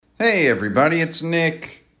Hey everybody, it's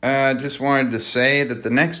Nick. Just wanted to say that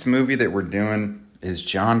the next movie that we're doing is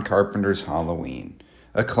John Carpenter's Halloween.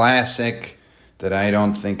 A classic that I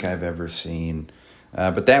don't think I've ever seen.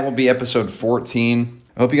 But that will be episode 14.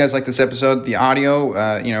 I hope you guys like this episode. The audio,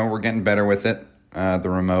 we're getting better with it. The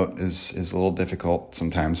remote is a little difficult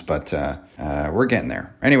sometimes, but we're getting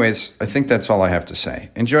there. Anyways, I think that's all I have to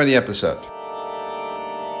say. Enjoy the episode.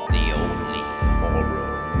 The only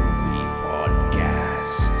horror movie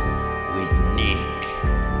podcast with Nick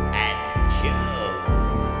and Joe.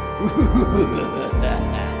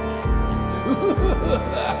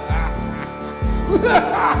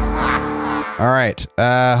 All right.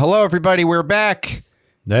 Hello, everybody. We're back.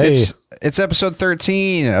 Hey. It's episode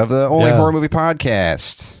 13 of the Only Horror Movie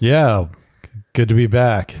Podcast. Yeah. Good to be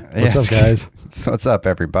back. What's up, guys? What's up,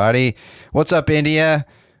 everybody? What's up, India?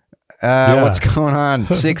 What's going on?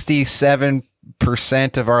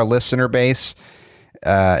 67% of our listener base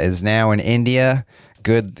is now in India.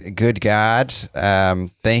 Good God.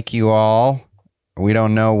 Thank you all. We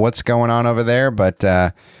don't know what's going on over there, but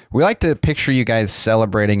we like to picture you guys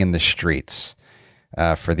celebrating in the streets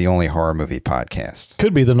for the Only Horror Movie Podcast.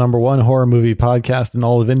 Could be the number one horror movie podcast in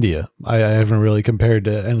all of India. I haven't really compared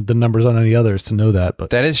to the numbers on any others to know that, but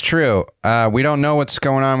that is true. We don't know what's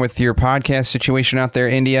going on with your podcast situation out there,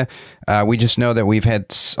 India. We just know that we've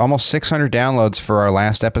had almost 600 downloads for our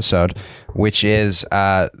last episode, which is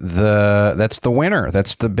that's the winner.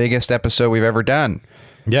 That's the biggest episode we've ever done.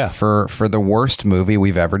 Yeah, for the worst movie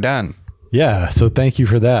we've ever done. Yeah, so thank you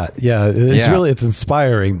for that. Yeah, it's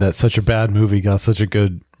inspiring that such a bad movie got such a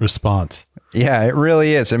good response. Yeah, it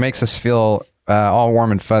really is. It makes us feel all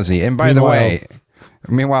warm and fuzzy. And by the way,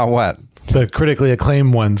 meanwhile, what? The critically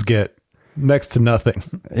acclaimed ones get next to nothing.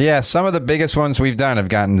 Yeah, some of the biggest ones we've done have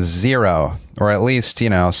gotten 0, or at least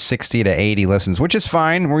 60 to 80 listens, which is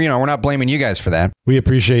fine. We're not blaming you guys for that. We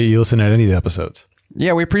appreciate you listening to any of the episodes.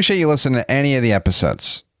 Yeah, we appreciate you listening to any of the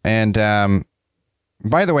episodes. And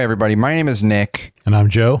by the way, everybody, my name is Nick. And I'm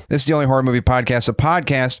Joe. This is the Only Horror Movie Podcast, a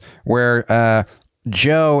podcast where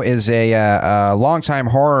Joe is a longtime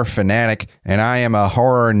horror fanatic, and I am a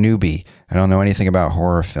horror newbie. I don't know anything about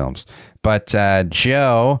horror films. But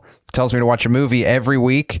Joe tells me to watch a movie every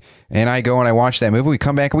week, and I go and I watch that movie. We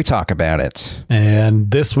come back and we talk about it. And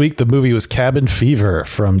this week, the movie was Cabin Fever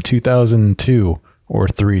from 2002 or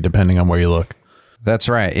 3, depending on where you look. That's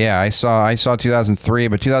right. Yeah, I saw 2003,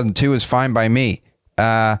 but 2002 is fine by me.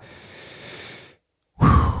 How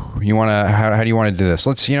do you want to do this?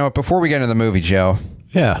 Let's, before we get into the movie, Joe.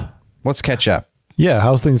 Yeah. Let's catch up. Yeah.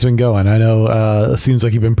 How's things been going? I know it seems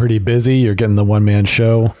like you've been pretty busy. You're getting the one-man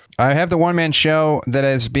show. I have the one-man show that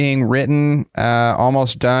is being written,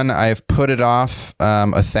 almost done. I've put it off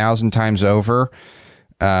 1,000 times over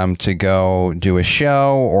to go do a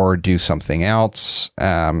show or do something else.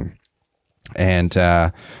 Or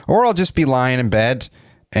I'll just be lying in bed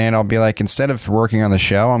and I'll be like, instead of working on the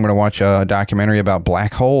show, I'm going to watch a documentary about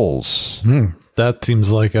black holes. That seems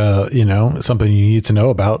like something you need to know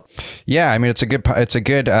about. Yeah, I mean, it's a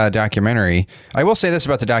good documentary. I will say this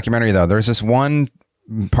about the documentary though. There's this one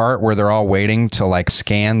part where they're all waiting to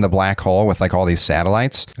scan the black hole with all these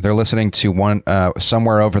satellites. They're listening to one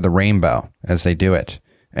Somewhere Over the Rainbow as they do it.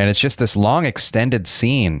 And it's just this long extended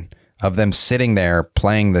scene of them sitting there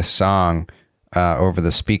playing this song over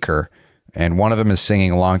the speaker, and one of them is singing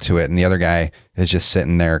along to it, and the other guy is just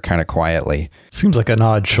sitting there kind of quietly. Seems like an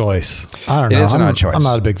odd choice. I don't know. It is an odd choice. I'm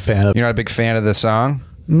not a big fan of. You're not a big fan of the song?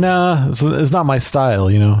 Nah, it's not my style.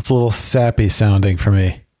 It's a little sappy sounding for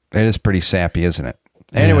me. It is pretty sappy, isn't it?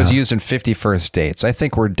 And It was used in 50 First Dates. I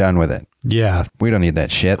think we're done with it. Yeah, we don't need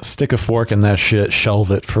that shit. Stick a fork in that shit.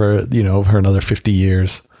 Shelve it for for another 50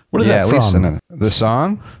 years. What is that from? At least the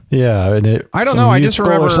song. Yeah, and I don't know. I just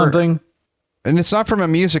remember something. And it's not from a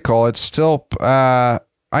musical. It's still, I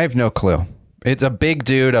have no clue. It's a big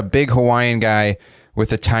dude, a big Hawaiian guy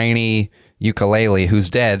with a tiny ukulele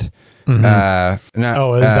who's dead. Mm-hmm.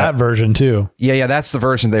 That version too? Yeah, that's the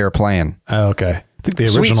version they were playing. Oh, okay. I think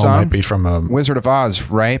the original might be from Wizard of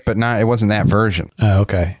Oz, right? But it wasn't that version. Oh,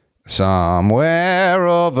 okay. Somewhere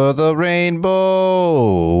over the rainbow.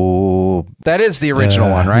 That is the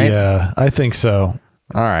original one, right? Yeah, I think so.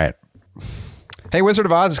 All right. Hey, Wizard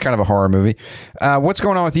of Oz is kind of a horror movie. What's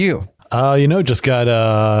going on with you? Just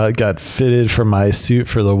got fitted for my suit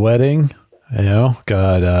for the wedding.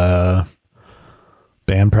 Got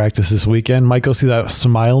band practice this weekend. Might go see that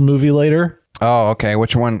Smile movie later. Oh, okay.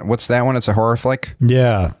 Which one? What's that one? It's a horror flick?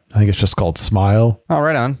 Yeah. I think it's just called Smile. Oh,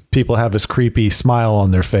 right on. People have this creepy smile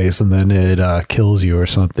on their face and then it kills you or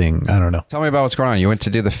something. I don't know. Tell me about what's going on. You went to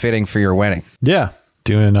do the fitting for your wedding. Yeah.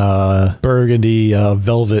 Doing a burgundy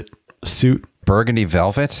velvet suit Burgundy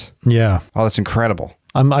velvet. Yeah. Oh, that's incredible.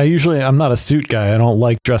 I'm not a suit guy. I don't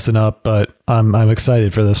like dressing up, but I'm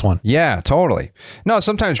excited for this one. Yeah, totally. No,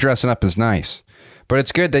 sometimes dressing up is nice, but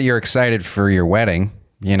it's good that you're excited for your wedding,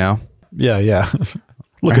 you know? Yeah.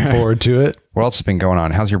 Looking forward to it. What else has been going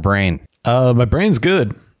on? How's your brain? My brain's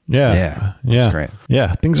good. Yeah. That's great.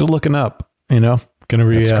 Yeah. Things are looking up, you know?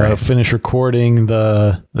 Gonna finish recording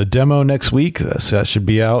the demo next week. So that should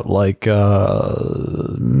be out like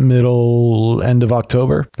end of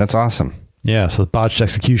October. That's awesome. Yeah, so the botched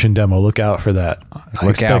execution demo, look out for that. I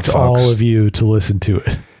Look out, expect folks. all of you to listen to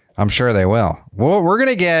it. I'm sure they will. Well, we're going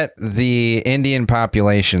to get the Indian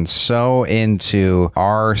population so into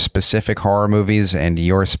our specific horror movies and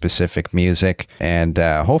your specific music and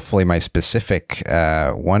hopefully my specific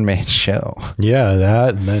one-man show. Yeah,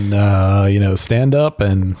 that, and then, stand up,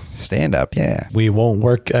 and Stand up, yeah. we won't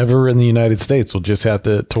work ever in the United States. We'll just have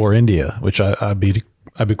to tour India, which I'd be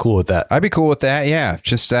cool with that. I'd be cool with that, yeah.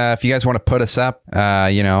 Just if you guys want to put us up,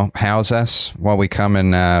 house us while we come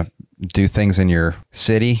and do things in your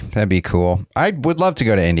city, that'd be cool. I would love to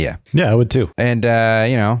go to India. Yeah, I would too. And,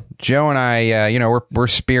 Joe and I, we're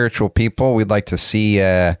spiritual people. We'd like to see,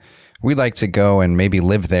 we'd like to go and maybe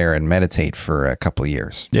live there and meditate for a couple of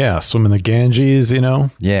years. Yeah, swim in the Ganges,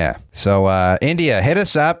 Yeah. So, India, hit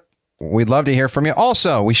us up. We'd love to hear from you.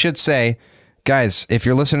 Also, we should say, guys, if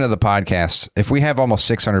you're listening to the podcast, if we have almost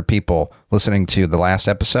 600 people listening to the last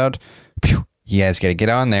episode, you guys got to get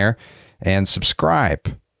on there and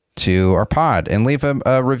subscribe to our pod and leave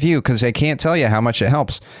a review, because I can't tell you how much it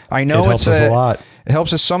helps. I know It helps us a lot. It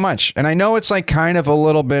helps us so much. And I know it's like kind of a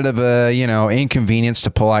little bit of a, inconvenience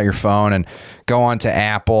to pull out your phone and go on to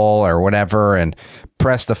Apple or whatever and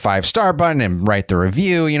press the 5-star button and write the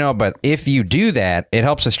review, but if you do that, it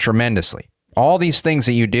helps us tremendously. All these things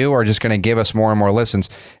that you do are just going to give us more and more listens,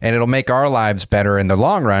 and it'll make our lives better in the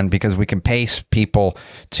long run because we can pay people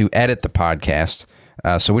to edit the podcast.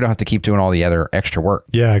 So we don't have to keep doing all the other extra work.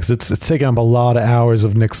 Yeah, because it's taking up a lot of hours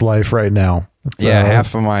of Nick's life right now.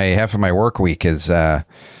 Half of my work week is the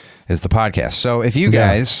podcast. So if you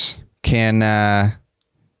guys can, I'm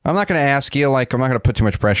not going to ask you, I'm not going to put too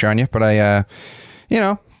much pressure on you, but I,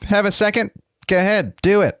 have a second, go ahead,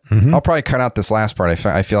 do it. Mm-hmm. I'll probably cut out this last part.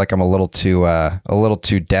 I feel like I'm a little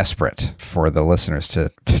too desperate for the listeners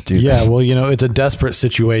to do this. Yeah, well, it's a desperate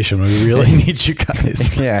situation. We really need you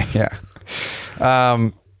guys. Yeah.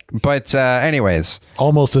 But anyways,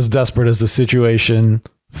 almost as desperate as the situation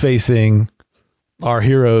facing our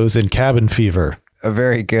heroes in Cabin Fever. A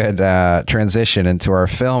very good transition into our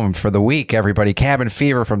film for the week, everybody. Cabin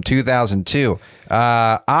Fever from 2002.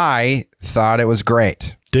 I thought it was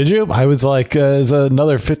great. Did you? I was like, it's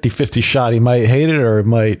another 50-50 shot. He might hate it or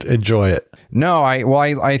might enjoy it. No,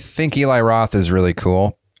 I think Eli Roth is really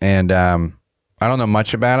cool. And I don't know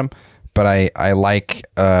much about him, but I like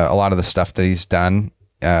a lot of the stuff that he's done,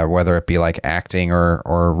 whether it be like acting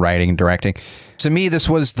or writing and directing. To me, this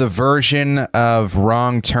was the version of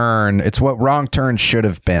Wrong Turn. It's what Wrong Turn should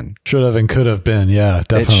have been. Should have and could have been. Yeah,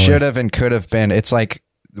 definitely. It should have and could have been. It's like,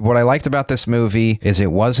 what I liked about this movie is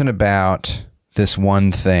it wasn't about this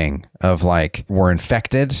one thing of like, we're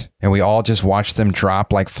infected and we all just watch them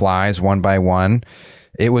drop like flies one by one.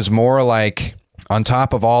 It was more like, on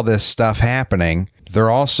top of all this stuff happening, they're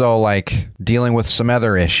also like dealing with some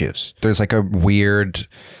other issues. There's like a weird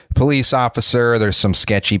police officer. There's some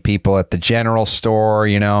sketchy people at the general store,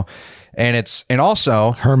 and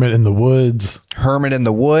also Hermit in the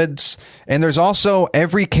Woods. And there's also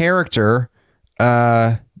every character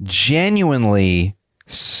genuinely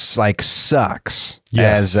sucks.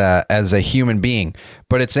 Yes. as a human being,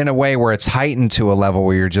 but it's in a way where it's heightened to a level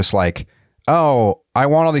where you're just like, oh, I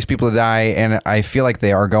want all these people to die, and I feel like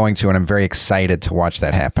they are going to, and I'm very excited to watch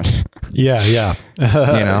that happen. Yeah.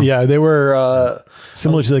 Yeah, they were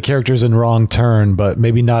similar to the characters in Wrong Turn, but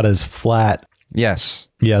maybe not as flat. Yes.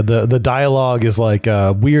 Yeah, the dialogue is like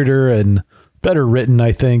weirder and better written,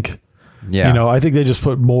 I think. Yeah. I think they just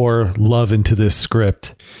put more love into this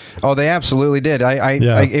script. Oh, they absolutely did.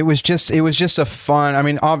 It was just a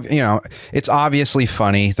fun, it's obviously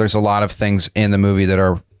funny. There's a lot of things in the movie that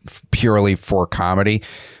are purely for comedy,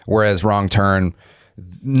 whereas Wrong Turn,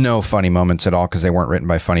 no funny moments at all because they weren't written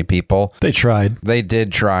by funny people. They tried. They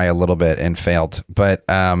did try a little bit and failed. But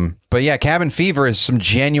yeah, Cabin Fever is some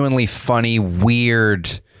genuinely funny,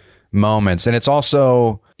 weird moments. And it's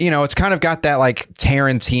also, it's kind of got that like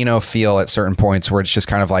Tarantino feel at certain points where it's just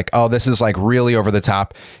kind of like, oh, this is like really over the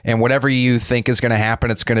top. And whatever you think is going to happen,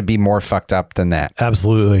 it's going to be more fucked up than that.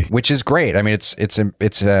 Absolutely. Which is great. I mean, it's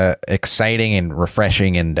exciting and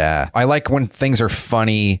refreshing. And I like when things are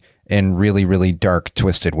funny in really, really dark,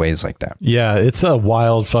 twisted ways like that. Yeah, it's a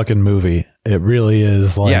wild fucking movie. It really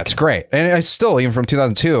is. Like, Yeah, it's great. And I still, even from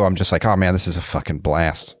 2002, I'm just like, oh man, this is a fucking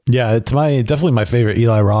blast. yeah, it's definitely my favorite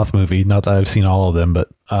Eli Roth movie. Not that I've seen all of them, but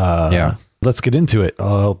Yeah. let's get into it.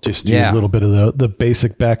 I'll just do Yeah. a little bit of the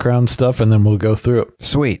basic background stuff, and then we'll go through it.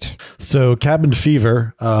 Sweet. So Cabin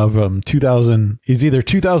Fever of 2000 is either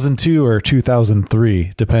 2002 or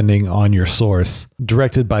 2003, depending on your source.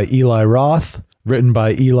 Directed by Eli Roth. Written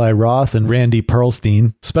by Eli Roth and Randy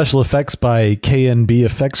Perlstein. Special effects by KNB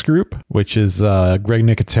Effects Group, which is Greg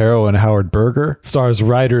Nicotero and Howard Berger. Stars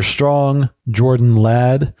Ryder Strong, Jordan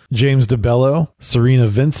Ladd, James DeBello, Serena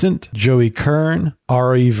Vincent, Joey Kern,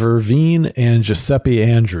 Ari Verveen, and Giuseppe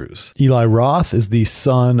Andrews. Eli Roth is the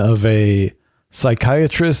son of a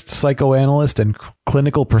psychiatrist, psychoanalyst, and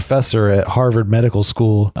clinical professor at Harvard Medical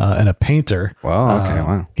School, and a painter. Wow. Okay.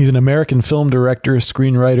 Wow. He's an American film director,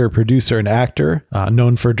 screenwriter, producer, and actor,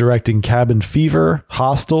 known for directing Cabin Fever,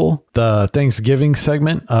 Hostel, the Thanksgiving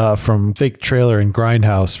segment from Fake Trailer and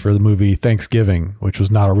Grindhouse for the movie Thanksgiving, which was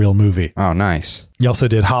not a real movie. Oh, nice. He also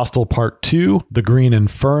did Hostel Part 2, The Green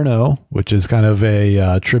Inferno, which is kind of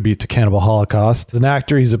a tribute to Cannibal Holocaust. As an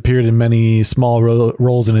actor, he's appeared in many small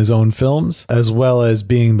roles in his own films, as well as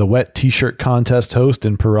being the Wet T-shirt contest host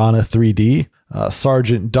in Piranha 3D,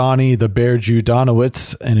 Sergeant Donnie the Bear Jew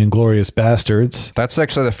Donowitz in Inglourious Bastards. That's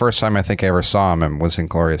actually the first time I think I ever saw him and was in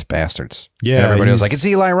Glorious Bastards. Yeah, And everybody was he's- like, it's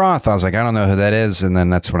Eli Roth. I was like, I don't know who that is. And then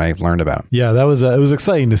that's when I learned about him. Yeah, that was it was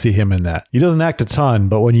exciting to see him in that. He doesn't act a ton,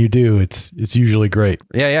 but when you do, it's usually great.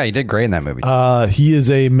 Yeah, he did great in that movie. He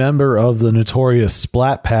is a member of the notorious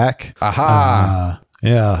Splat Pack. Aha.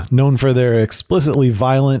 Yeah, known for their explicitly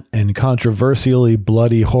violent and controversially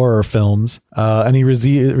bloody horror films. And he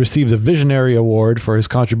received a Visionary Award for his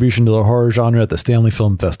contribution to the horror genre at the Stanley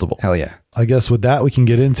Film Festival. Hell yeah. I guess with that, we can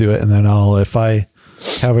get into it. And then if I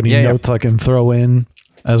have any Yeah. notes I can throw in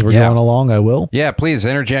as we're Yeah. going along, I will. Yeah, please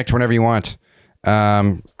interject whenever you want.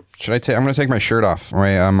 Should I take? I'm going to take my shirt off,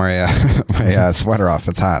 my sweater off.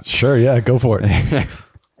 It's hot. Sure, yeah, go for it.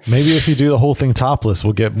 Maybe if you do the whole thing topless,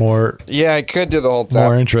 we'll get more Yeah, I could do the whole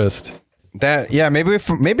more interest. Maybe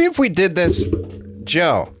if we did this,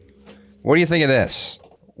 Joe, what do you think of this?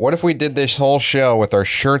 What if we did this whole show with our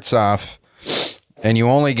shirts off, and you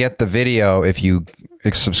only get the video if you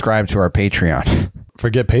subscribe to our Patreon?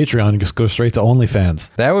 Forget Patreon, just go straight to OnlyFans.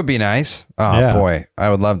 That would be nice. Oh Yeah. boy, I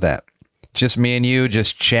would love that. Just me and you,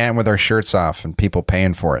 just chatting with our shirts off, and people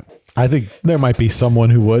paying for it. I think there might be someone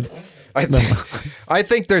who would. I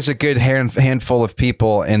think there's a good handful of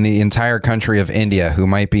people in the entire country of India who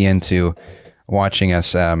might be into watching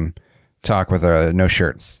us talk with no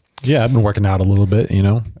shirt. Yeah, I've been working out a little bit, you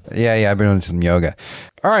know. Yeah, I've been doing some yoga.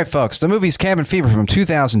 All right, folks, the movie's Cabin Fever from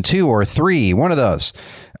 2002 or 3, one of those.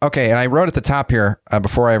 Okay, and I wrote at the top here,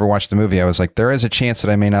 before I ever watched the movie, I was like, there is a chance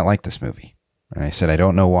that I may not like this movie. And I said, I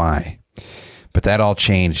don't know why. But that all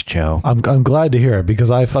changed, Joe. I'm glad to hear it because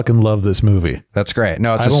I fucking love this movie. That's great.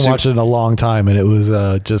 No, it's I haven't watched it in a long time, and it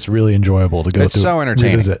was just really enjoyable to go It's through. so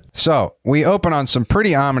entertaining. Revisit. So we open on some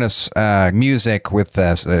pretty ominous music with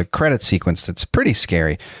a credit sequence that's pretty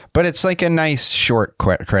scary, but it's like a nice short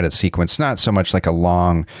credit sequence, not so much like a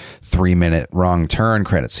long 3-minute wrong turn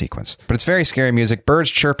credit sequence. But it's very scary music. Birds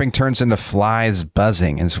chirping turns into flies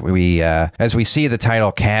buzzing as we see the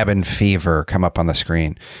title Cabin Fever come up on the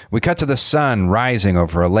screen. We cut to the sun rising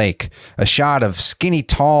over a lake. A shot of skinny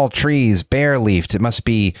tall trees, bare-leafed. It must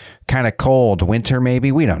be kind of cold, winter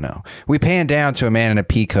maybe, we don't know. We pan down to a man in a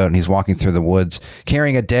pea coat, and he's walking through the woods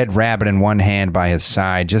carrying a dead rabbit in one hand by his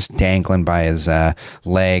side, just dangling by his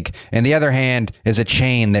leg. In the other hand is a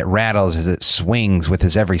chain that rattles as it swings with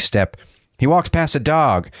his every step. He walks past a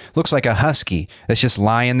dog, looks like a husky that's just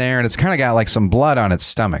lying there, and it's kind of got like some blood on its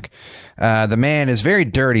stomach. The man is very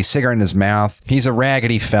dirty, cigarette in his mouth. He's a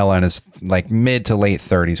raggedy fella in his like mid to late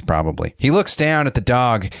 30s probably. He looks down at the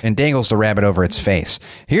dog and dangles the rabbit over its face.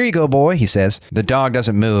 Here you go, boy, he says. The dog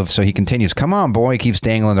doesn't move, so he continues. Come on, boy. He keeps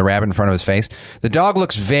dangling the rabbit in front of his face. The dog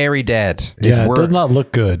looks very dead. Yeah, it does not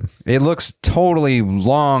look good. It looks totally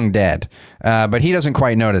long dead, but he doesn't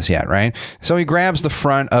quite notice yet, right? So he grabs the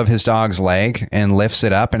front of his dog's leg and lifts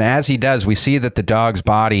it up, and as he does, we see that the dog's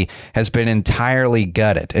body has been entirely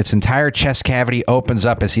gutted. Its entire chest cavity opens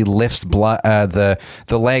up as he lifts the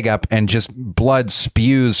leg up, and just blood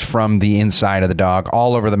spews from the inside of the dog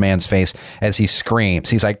all over the man's face as he screams.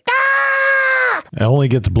 He's like, "Ah!" It only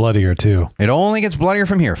gets bloodier too. It only gets bloodier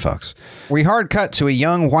from here, folks. We hard cut to a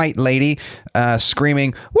young white lady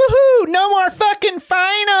screaming, "Woohoo! No more fucking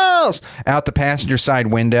finals! Out the passenger side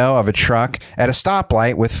window of a truck at a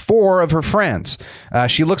stoplight with 4 of her friends.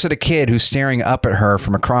 She looks at a kid who's staring up at her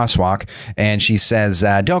from a crosswalk, and she says,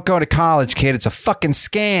 don't go to college, kid. It's a fucking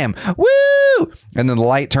scam. Woo! And then the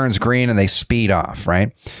light turns green and they speed off,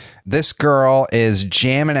 right? This girl is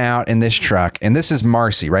jamming out in this truck, and this is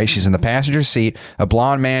Marcy, right? She's in the passenger seat. A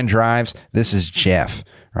blonde man drives. This is Jeff,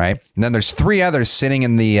 right? And then there's 3 others sitting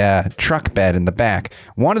in the truck bed in the back.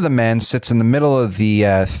 One of the men sits in the middle of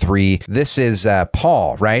the 3. This is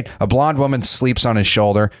Paul, right? A blonde woman sleeps on his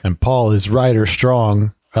shoulder. And Paul is Ryder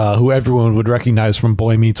Strong, who everyone would recognize from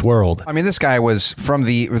Boy Meets World. I mean, this guy was from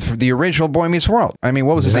the original Boy Meets World. I mean,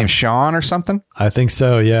 what was his name? Sean or something? I think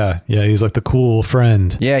so, yeah. Yeah, he's like the cool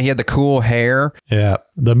friend. Yeah, he had the cool hair. Yeah.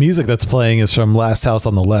 The music that's playing is from Last House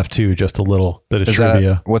on the Left, too. Just a little bit of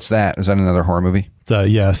trivia. What's that? Is that another horror movie? It's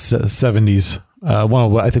 70s. One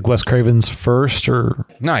of, I think, Wes Craven's first, or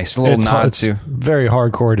nice, a little nod to very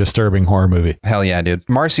hardcore, disturbing horror movie. Hell yeah, dude.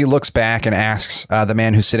 Marcy looks back and asks the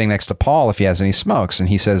man who's sitting next to Paul if he has any smokes, and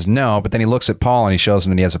he says no, but then he looks at Paul and he shows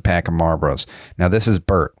him that he has a pack of Marlboros. Now this is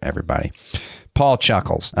Bert, everybody. Paul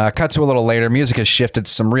chuckles. Cut to a little later. Music has shifted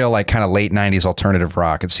to some real, like, kind of late 90s alternative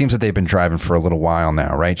rock. It seems that they've been driving for a little while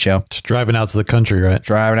now, right, Joe? Just driving out to the country, right?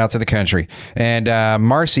 Driving out to the country. And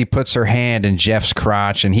Marcy puts her hand in Jeff's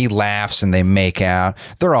crotch, and he laughs, and they make out.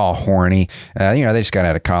 They're all horny. They just got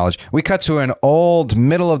out of college. We cut to an old,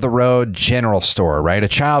 middle-of-the-road general store, right? A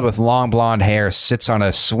child with long blonde hair sits on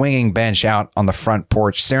a swinging bench out on the front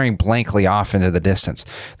porch, staring blankly off into the distance.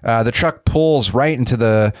 The truck pulls right into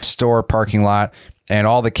the store parking lot, and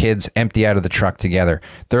all the kids empty out of the truck together.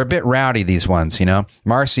 They're a bit rowdy, these ones, you know?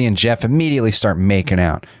 Marcy and Jeff immediately start making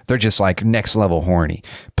out. They're just like next level horny.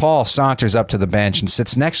 Paul saunters up to the bench and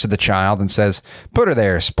sits next to the child and says, "Put her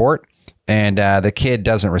there, sport." And the kid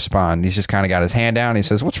doesn't respond. He's just kind of got his hand down. And he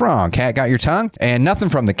says, "What's wrong? Cat got your tongue?" And nothing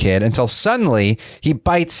from the kid until suddenly he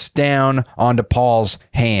bites down onto Paul's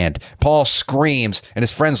hand. Paul screams and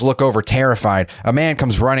his friends look over terrified. A man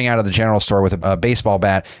comes running out of the general store with a baseball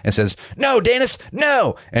bat and says, "No, Dennis,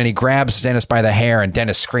 no." And he grabs Dennis by the hair and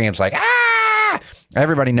Dennis screams like, "Ah!"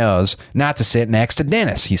 Everybody knows not to sit next to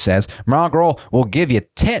Dennis, he says. "Mongrel will give you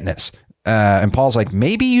tetanus." And Paul's like,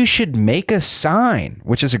 "Maybe you should make a sign,"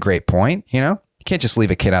 which is a great point. You know, you can't just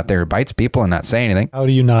leave a kid out there who bites people and not say anything. How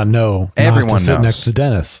do you not know? Everyone not to sit knows. next to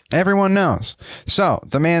Dennis. Everyone knows. So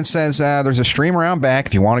the man says, "There's a stream around back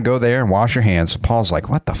if you want to go there and wash your hands." So Paul's like,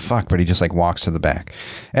 "What the fuck?" But he just like walks to the back.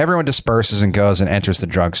 Everyone disperses and goes and enters the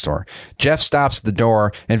drugstore. Jeff stops at the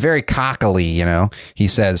door and very cockily, he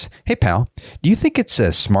says, "Hey pal, do you think it's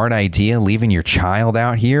a smart idea leaving your child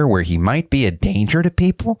out here where he might be a danger to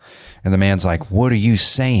people?" And the man's like, "What are you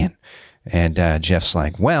saying?" And Jeff's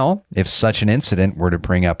like, "Well, if such an incident were to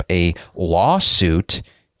bring up a lawsuit,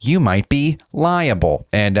 you might be liable."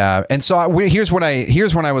 And so here's when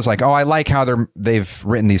I was like, oh, I like how they've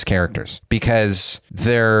written these characters because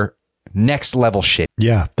they're next level shit.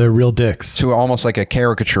 Yeah, they're real dicks. To almost like a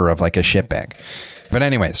caricature of like a shitbag. But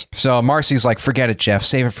anyways, so Marcy's like, "Forget it, Jeff.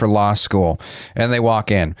 Save it for law school." And they walk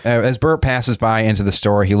in. As Bert passes by into the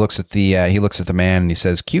store, he looks at the man and he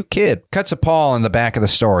says, "Cute kid." Cuts to Paul in the back of the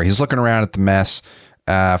store. He's looking around at the mess.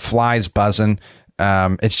 Flies buzzing.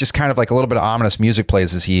 It's just kind of like a little bit of ominous music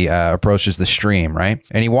plays as he approaches the stream, right?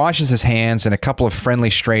 And he washes his hands, and a couple of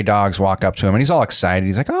friendly stray dogs walk up to him, and he's all excited.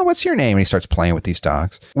 He's like, "Oh, what's your name?" And he starts playing with these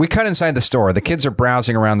dogs. We cut inside the store. The kids are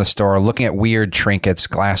browsing around the store, looking at weird trinkets,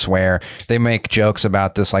 glassware. They make jokes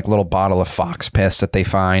about this like little bottle of fox piss that they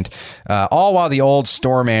find, all while the old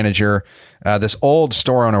store manager, this old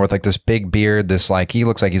store owner with like this big beard, he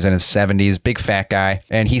looks like he's in his 70s, big fat guy.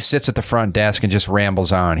 And he sits at the front desk and just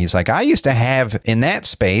rambles on. He's like, "I used to have in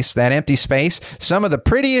that empty space, some of the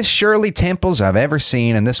prettiest Shirley Temples I've ever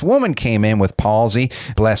seen. And this woman came in with palsy,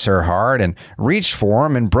 bless her heart, and reached for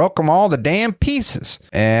them and broke them all to damn pieces.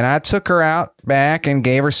 And I took her out back and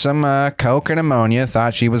gave her some Coke and ammonia,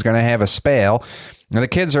 thought she was going to have a spell." And the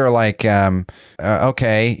kids are like,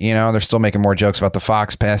 okay, they're still making more jokes about the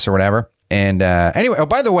fox pest or whatever. And anyway, oh,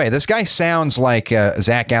 by the way, this guy sounds like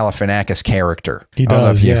Zach Galifianakis' character. He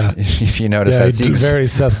does, yeah. If you notice that. He's very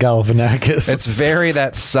Seth Galifianakis. It's very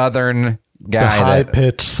that southern guy. The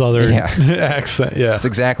high-pitched southern accent, yeah. That's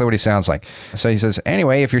exactly what he sounds like. So he says,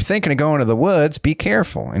 "Anyway, if you're thinking of going to the woods, be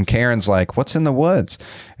careful." And Karen's like, "What's in the woods?"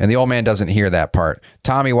 And the old man doesn't hear that part.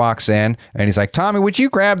 Tommy walks in, and he's like, "Tommy, would you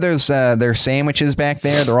grab those their sandwiches back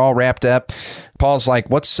there? They're all wrapped up." Paul's like,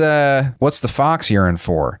 What's the fox urine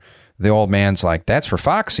for?" The old man's like, "That's for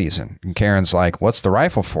fox season." And Karen's like, "What's the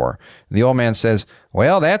rifle for?" The old man says,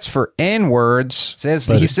 "Well, that's for N-words."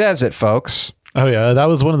 He says it, folks. Oh yeah, that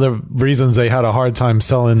was one of the reasons they had a hard time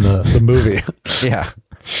selling the movie. Yeah.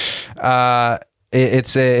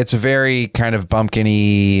 It's a very kind of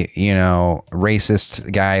bumpkin-y,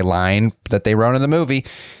 racist guy line that they wrote in the movie,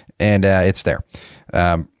 and it's there.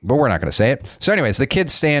 But we're not going to say it. So anyways, the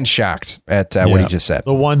kids stand shocked at what he just said.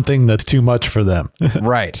 The one thing that's too much for them.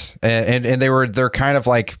 Right. And they're kind of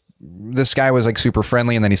like, this guy was like super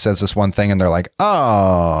friendly, and then he says this one thing and they're like,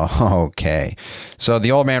 oh, okay. So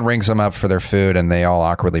the old man rings them up for their food and they all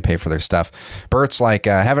awkwardly pay for their stuff. Bert's like,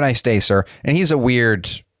 have a nice day, sir. And he's a weird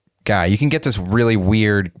guy. You can get this really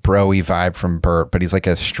weird bro-y vibe from Bert, but he's like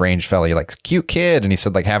a strange fella. You're like, cute kid. And he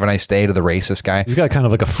said like, have a nice day to the racist guy. He's got kind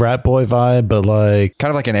of like a frat boy vibe, but like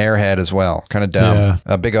kind of like an airhead as well. Kind of dumb. Yeah.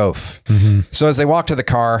 A big oaf. Mm-hmm. So as they walk to the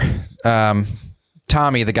car,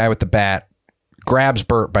 Tommy, the guy with the bat, grabs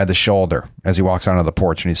Bert by the shoulder as he walks onto the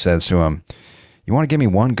porch, and he says to him, you want to give me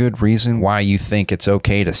one good reason why you think it's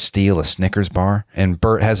okay to steal a Snickers bar? And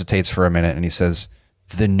Bert hesitates for a minute and he says,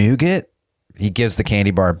 the nougat? He gives the candy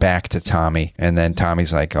bar back to Tommy, and then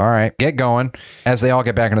Tommy's like, all right, get going. As they all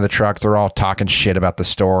get back into the truck, they're all talking shit about the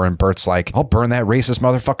store, and Bert's like, I'll burn that racist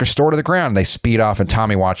motherfucker store to the ground. They speed off, and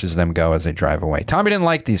Tommy watches them go as they drive away. Tommy didn't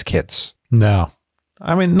like these kids. No.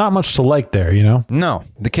 I mean, not much to like there, No.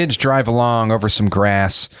 The kids drive along over some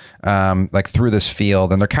grass, like through this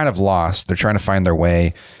field, and they're kind of lost. They're trying to find their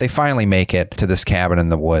way. They finally make it to this cabin in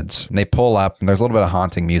the woods. And they pull up, and there's a little bit of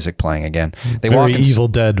haunting music playing again. They Very walk Evil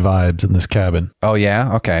Dead vibes in this cabin. Oh,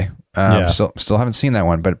 yeah? Okay. Yeah. Still haven't seen that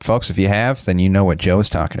one, but folks, if you have, then you know what Joe is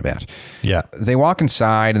talking about. Yeah. They walk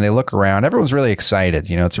inside and they look around. Everyone's really excited.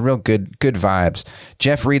 It's a real good vibes.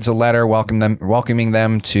 Jeff reads a letter welcoming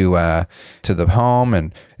them to the home,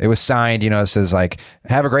 and it was signed, it says like,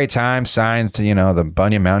 have a great time, signed to, the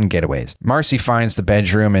Bunyan Mountain Getaways. Marcy finds the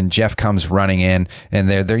bedroom and Jeff comes running in, and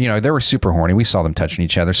they were super horny. We saw them touching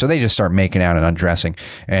each other. So they just start making out and undressing.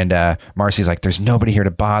 And Marcy's like, there's nobody here to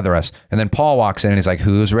bother us. And then Paul walks in and he's like,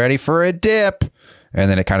 who's ready for a dip? And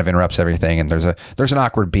then it kind of interrupts everything, and there's an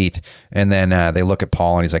awkward beat, and then they look at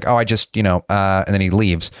Paul, and he's like, oh, I just, and then he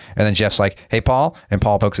leaves, and then Jeff's like, hey, Paul, and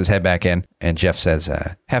Paul pokes his head back in, and Jeff says,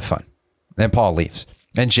 have fun. Then Paul leaves,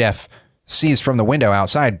 and Jeff sees from the window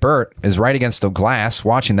outside Bert is right against the glass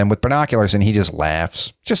watching them with binoculars, and he just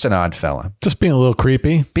laughs. Just an odd fella. Just being a little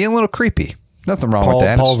creepy. Being a little creepy. Nothing wrong with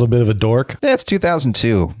that. Paul's a bit of a dork. Yeah, it's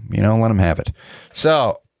 2002. Let him have it.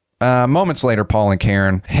 So moments later, Paul and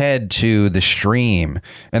Karen head to the stream,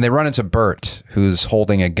 and they run into Bert, who's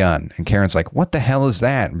holding a gun. And Karen's like, what the hell is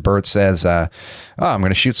that? And Bert says, I'm going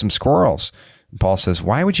to shoot some squirrels. And Paul says,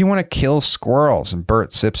 why would you want to kill squirrels? And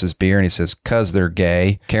Bert sips his beer and he says, 'cause they're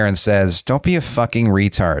gay. Karen says, don't be a fucking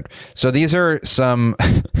retard. So these are some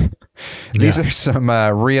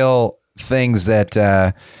real things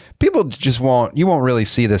that people just won't really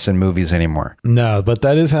see this in movies anymore. No, but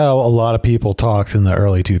that is how a lot of people talked in the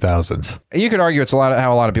early 2000s. You could argue it's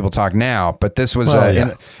how a lot of people talk now, but this was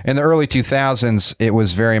in the early 2000s. It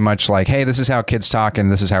was very much like, hey, this is how kids talk,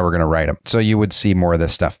 and this is how we're going to write them. So you would see more of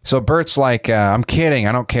this stuff. So Bert's like, I'm kidding.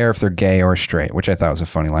 I don't care if they're gay or straight, which I thought was a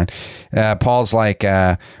funny line. Paul's like,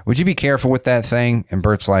 would you be careful with that thing? And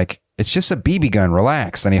Bert's like, it's just a BB gun.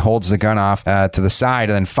 Relax. Then he holds the gun off to the side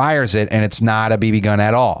and then fires it. And it's not a BB gun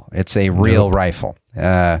at all. It's a real rifle.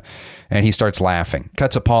 And he starts laughing.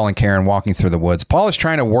 Cut to Paul and Karen walking through the woods. Paul is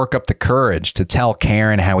trying to work up the courage to tell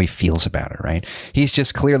Karen how he feels about her, right? He's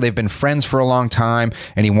just clear. They've been friends for a long time,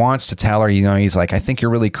 and he wants to tell her, he's like, I think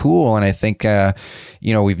you're really cool. And I think,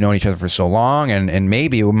 we've known each other for so long, and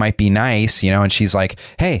maybe it might be nice, and she's like,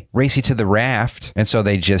 hey, race you to the raft. And so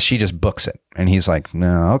she just books it. And he's like,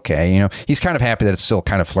 no, okay. He's kind of happy that it's still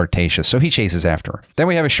kind of flirtatious. So he chases after her. Then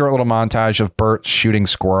we have a short little montage of Bert shooting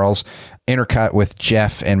squirrels, intercut with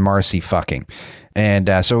Jeff and Marcy fucking.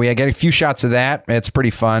 And so we get a few shots of that. It's pretty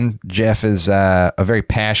fun. Jeff is a very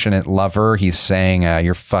passionate lover. He's saying,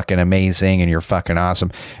 you're fucking amazing and you're fucking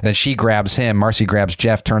awesome. And then she grabs him. Marcy grabs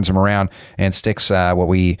Jeff, turns him around, and sticks what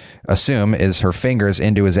we assume is her fingers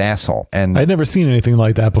into his asshole. And I'd never seen anything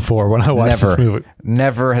like that before when I watched this movie.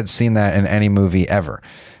 Never had seen that in any movie ever.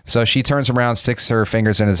 So she turns around, sticks her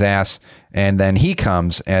fingers in his ass, and then he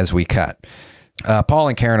comes as we cut. Paul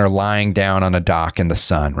and Karen are lying down on a dock in the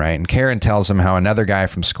sun, right? And Karen tells him how another guy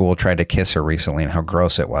from school tried to kiss her recently and how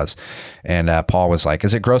gross it was. And Paul was like,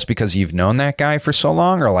 is it gross because you've known that guy for so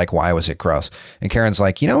long? Or like, why was it gross? And Karen's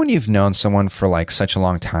like, when you've known someone for like such a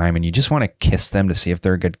long time and you just want to kiss them to see if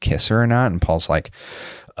they're a good kisser or not? And Paul's like,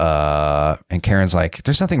 and Karen's like,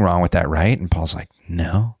 there's nothing wrong with that, right? And Paul's like,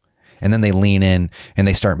 no. And then they lean in and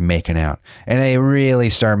they start making out. And they really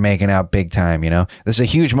start making out big time, This is a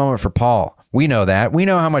huge moment for Paul. We know that. We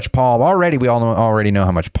know how much Paul already. We all already know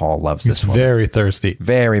how much Paul loves He's this woman. very thirsty.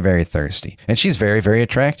 Very, very thirsty. And she's very, very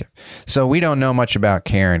attractive. So we don't know much about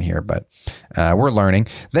Karen here, but we're learning.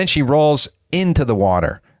 Then she rolls into the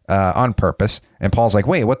water on purpose. And Paul's like,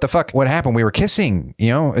 wait, what the fuck? What happened? We were kissing, you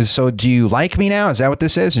know? So do you like me now? Is that what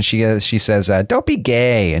this is? And she says, don't be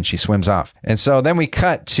gay. And she swims off. And so then we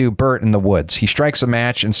cut to Bert in the woods. He strikes a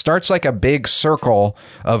match and starts like a big circle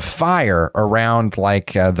of fire around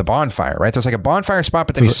like the bonfire, right? There's like a bonfire spot,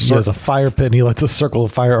 but then He has a fire pit and he lights a circle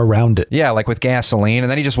of fire around it. yeah, like with gasoline.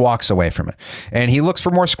 And then he just walks away from it. And he looks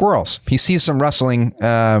for more squirrels. He sees some rustling,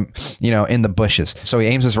 in the bushes. So he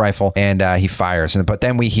aims his rifle and he fires. But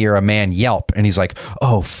then we hear a man yelp and he's like,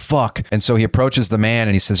 oh, fuck. And so he approaches the man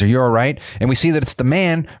and he says, are you all right? And we see that it's the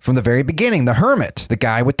man from the very beginning, the hermit, the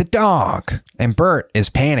guy with the dog. And Bert is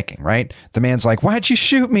panicking, right? The man's like, why'd you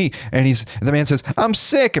shoot me? And the man says, I'm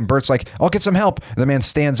sick. And Bert's like, I'll get some help. And the man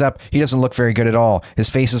stands up. He doesn't look very good at all. His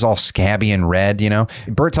face is all scabby and red, you know?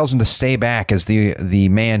 Bert tells him to stay back as the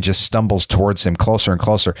man just stumbles towards him closer and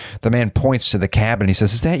closer. The man points to the cabin. He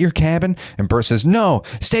says, is that your cabin? And Bert says, no,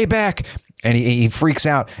 stay back. And he freaks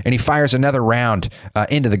out and he fires another round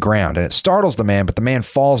into the ground and it startles the man, but the man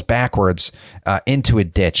falls backwards into a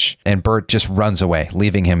ditch and Bert just runs away,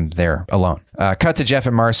 leaving him there alone. Cut to Jeff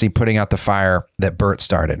and Marcy putting out the fire that Bert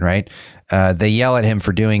started, right? They yell at him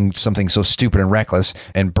for doing something so stupid and reckless.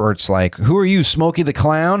 And Bert's like, who are you, Smokey the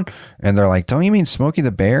Clown? And they're like, don't you mean Smokey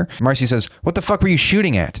the Bear? Marcy says, what the fuck were you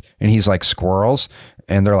shooting at? And he's like, squirrels.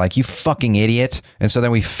 And they're like, you fucking idiot. And so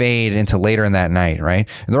then we fade into later in that night, right?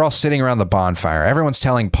 And they're all sitting around the bonfire. Everyone's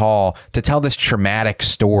telling Paul to tell this traumatic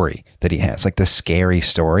story that he has, like this scary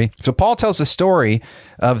story. So Paul tells the story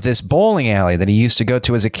of this bowling alley that he used to go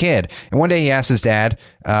to as a kid. And one day he asked his dad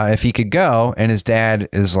if he could go. And his dad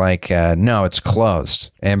is like, no, it's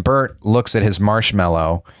closed. And Bert looks at his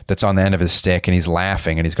marshmallow that's on the end of his stick and he's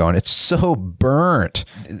laughing and he's going, it's so burnt.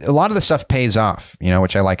 A lot of the stuff pays off, you know,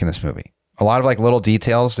 which I like in this movie. A lot of like little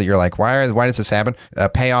details that you're like, why does this happen?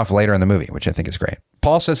 Pay off later in the movie, which I think is great.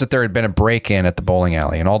 Paul says that there had been a break-in at the bowling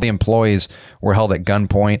alley and all the employees were held at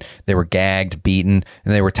gunpoint. They were gagged, beaten,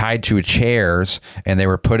 and they were tied to chairs and they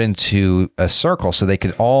were put into a circle so they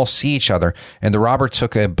could all see each other. And the robber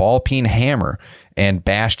took a ball-peen hammer and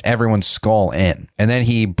bashed everyone's skull in. And then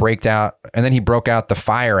he broke out the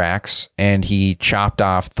fire axe and he chopped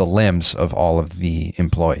off the limbs of all of the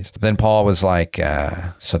employees. Then Paul was like,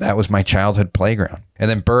 so that was my childhood playground. And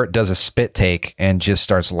then Bert does a spit take and just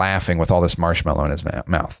starts laughing with all this marshmallow in his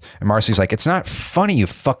mouth. And Marcy's like, it's not funny, you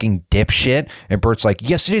fucking dipshit. And Bert's like,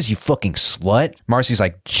 yes, it is, you fucking slut. Marcy's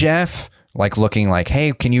like, Jeff, like looking like,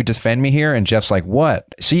 hey, can you defend me here? And Jeff's like, what?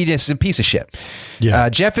 So you just a piece of shit. Yeah.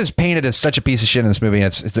 Jeff is painted as such a piece of shit in this movie.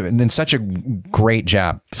 And it's such a great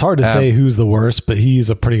job. It's hard to say who's the worst, but he's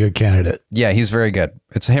a pretty good candidate. Yeah, he's very good.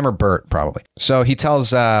 It's him or Bert, probably. So he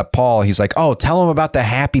tells Paul, he's like, oh, tell him about the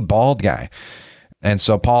happy bald guy. And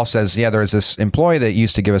so Paul says, yeah, there was this employee that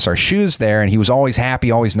used to give us our shoes there. And he was always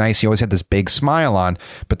happy, always nice. He always had this big smile on,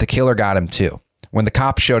 but the killer got him too. When the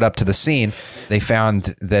cops showed up to the scene, they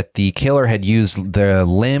found that the killer had used the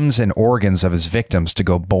limbs and organs of his victims to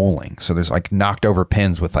go bowling. So there's like knocked over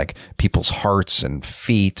pins with like people's hearts and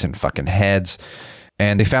feet and fucking heads.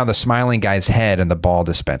 And they found the smiling guy's head in the ball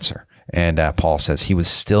dispenser. And Paul says he was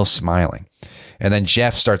still smiling. And then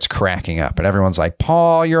Jeff starts cracking up and everyone's like,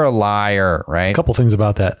 Paul, you're a liar, right? A couple things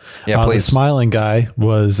about that. Yeah, please. The smiling guy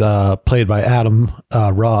was played by Adam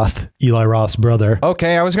Roth, Eli Roth's brother.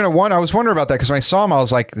 Okay, I was wondering about that because when I saw him, I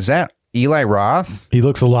was like, is that Eli Roth? He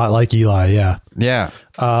looks a lot like Eli, yeah. Yeah.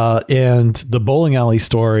 And the bowling alley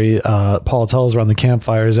story Paul tells around the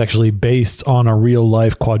campfire is actually based on a real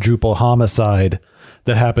life quadruple homicide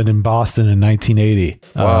that happened in Boston in 1980.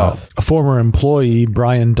 Wow. A former employee,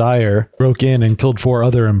 Brian Dyer, broke in and killed 4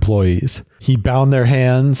 other employees. He bound their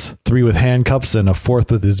hands, 3 with handcuffs and a 4th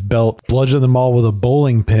with his belt, bludgeoned them all with a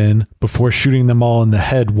bowling pin before shooting them all in the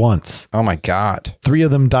head once. Oh my God. 3 of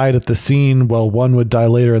them died at the scene, while 1 would die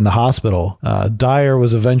later in the hospital. Dyer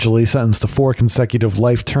was eventually sentenced to 4 consecutive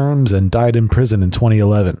life terms and died in prison in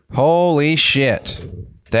 2011. Holy shit.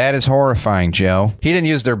 That is horrifying, Joe. He didn't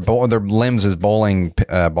use their limbs as bowling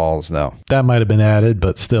balls, though. That might have been added,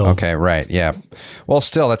 but still. Okay, right. Yeah. Well,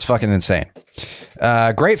 still, that's fucking insane.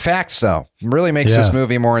 Great facts, though. Really makes this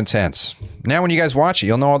movie more intense. Now, when you guys watch it,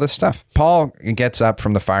 you'll know all this stuff. Paul gets up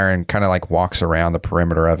from the fire and kind of like walks around the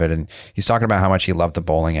perimeter of it. And he's talking about how much he loved the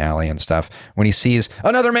bowling alley and stuff. When he sees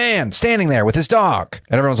another man standing there with his dog.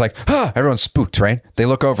 And everyone's like, huh, everyone's spooked, right? They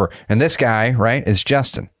look over. And this guy, right, is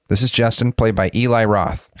Justin. This is Justin, played by Eli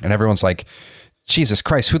Roth. And everyone's like, Jesus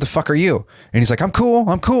Christ, who the fuck are you? And he's like, I'm cool.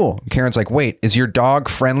 And Karen's like, wait, is your dog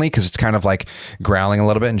friendly? Because it's kind of like growling a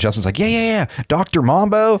little bit. And Justin's like, yeah. Dr.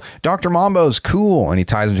 Mambo. Dr. Mambo's cool. And he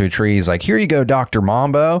ties him to a tree. He's like, here you go, Dr.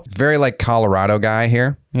 Mambo. Very like Colorado guy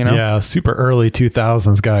here, you know? Yeah, super early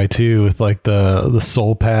 2000s guy too, with like the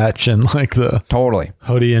soul patch and like the Totally.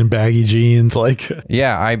 hoodie and baggy jeans. Like,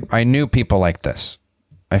 Yeah, I knew people like this.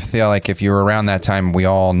 I feel like if you were around that time, we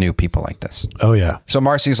all knew people like this. oh yeah. So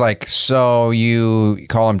Marcy's like, so you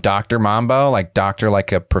call him Dr. Mambo, like doctor,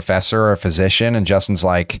 like a professor or a physician? And Justin's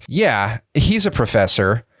like, yeah, he's a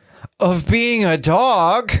professor of being a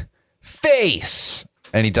dog face.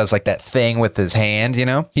 And he does like that thing with his hand, you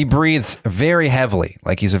know? He breathes very heavily.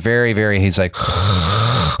 Like he's he's like,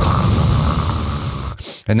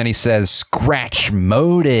 and then he says scratch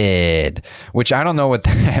moded, which I don't know what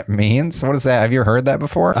that means. What is that? Have you heard that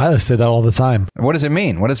before? I say that all the time. What does it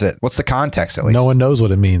mean? What is it? What's the context at least? No one knows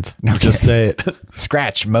what it means. You just say it.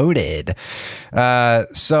 Scratch moded. And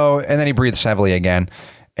then he breathes heavily again.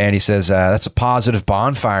 And he says, that's a positive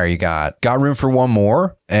bonfire you got. Got room for one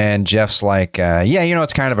more? And Jeff's like, yeah,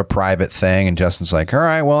 it's kind of a private thing. And Justin's like, all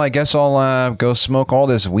right, well, I guess I'll go smoke all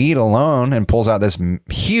this weed alone, and pulls out this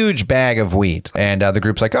huge bag of weed. And the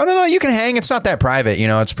group's like, oh, no, you can hang. It's not that private.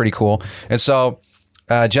 It's pretty cool. And so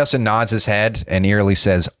Justin nods his head and eerily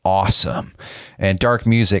says, awesome. And dark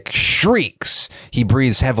music shrieks. He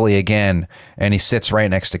breathes heavily again, and he sits right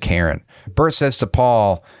next to Karen. Bert says to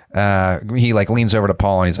Paul, he like leans over to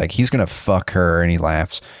Paul and he's like, he's gonna fuck her, and he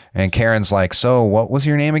laughs. And Karen's like, so what was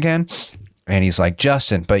your name again? And he's like,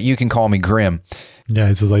 Justin, but you can call me Grim. Yeah,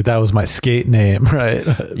 he says like, that was my skate name, right?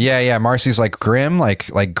 Yeah. Marcy's like, Grim,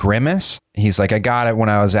 like Grimace. He's like, I got it when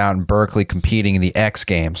I was out in Berkeley competing in the X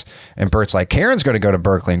Games. And Bert's like, Karen's going to go to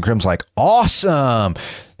Berkeley. And Grim's like, awesome.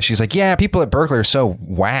 She's like, yeah, people at Berkeley are so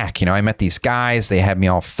whack. I met these guys. They had me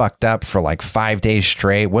all fucked up for like 5 days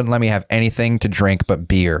straight. Wouldn't let me have anything to drink but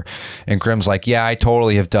beer. And Grim's like, yeah, I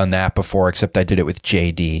totally have done that before, except I did it with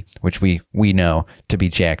JD, which we know to be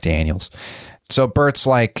Jack Daniels. So Bert's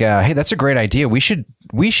like, hey, that's a great idea. We should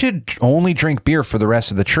only drink beer for the rest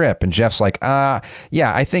of the trip. And Jeff's like,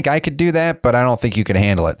 yeah, I think I could do that, but I don't think you could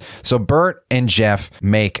handle it. So Bert and Jeff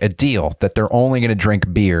make a deal that they're only going to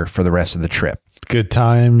drink beer for the rest of the trip. Good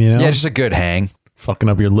time, Yeah, just a good hang. Fucking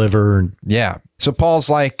up your liver. Yeah. So Paul's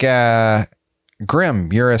like,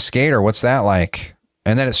 Grim, you're a skater. What's that like?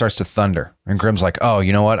 And then it starts to thunder. And Grim's like, oh,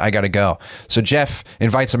 you know what? I got to go. So Jeff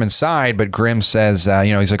invites him inside, but Grim says,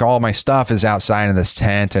 he's like, all my stuff is outside in this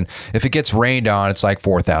tent. And if it gets rained on, it's like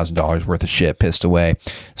 $4,000 worth of shit pissed away.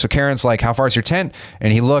 So Karen's like, how far is your tent?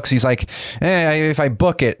 And he looks, he's like, if I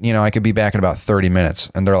book it, I could be back in about 30 minutes.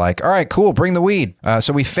 And they're like, all right, cool. Bring the weed.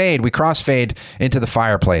 So we crossfade into the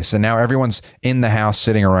fireplace. And now everyone's in the house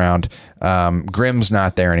sitting around. Grim's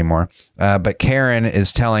not there anymore. But Karen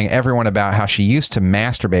is telling everyone about how she used to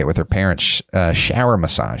masturbate with her parents' shower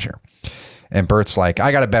massager. And Bert's like,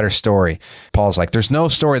 I got a better story. Paul's like, there's no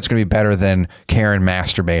story that's going to be better than Karen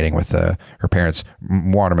masturbating with her parents'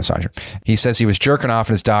 water massager. He says he was jerking off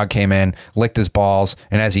and his dog came in, licked his balls.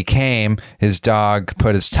 And as he came, his dog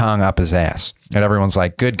put his tongue up his ass. And everyone's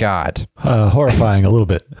like, good God. Horrifying a little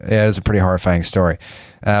bit. Yeah, it's a pretty horrifying story.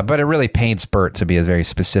 But it really paints Bert to be a very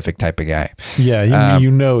specific type of guy. Yeah,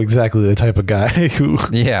 you know exactly the type of guy who...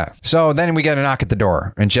 Yeah. So then we get a knock at the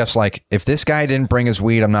door. And Jeff's like, if this guy didn't bring his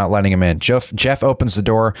weed, I'm not letting him in. Jeff opens the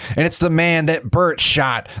door, and it's the man that Bert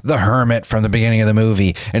shot, the hermit from the beginning of the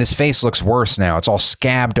movie. And his face looks worse now. It's all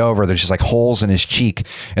scabbed over. There's just like holes in his cheek.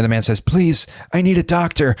 And the man says, please, I need a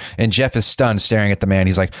doctor. And Jeff is stunned, staring at the man.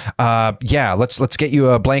 He's like, yeah, let's get you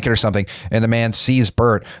a blanket or something. And the man sees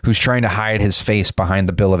Bert, who's trying to hide his face behind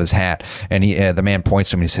the bill of his hat. And the man points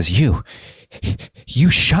to him and he says, you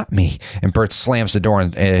shot me. And Bert slams the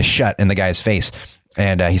door shut in the guy's face.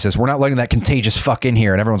 And he says, we're not letting that contagious fuck in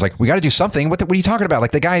here. And everyone's like, we got to do something. What are you talking about?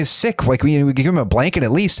 Like, the guy is sick. Like, we give him a blanket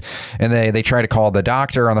at least. And they try to call the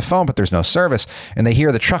doctor on the phone, but there's no service. And they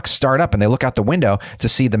hear the truck start up and they look out the window to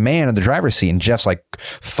see the man in the driver's seat. And Jeff's like,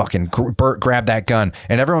 fucking Bert, grab that gun.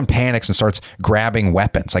 And everyone panics and starts grabbing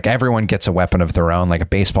weapons. Like, everyone gets a weapon of their own, like a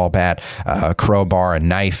baseball bat, a crowbar, a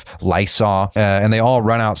knife, Lysol. And they all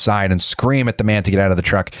run outside and scream at the man to get out of the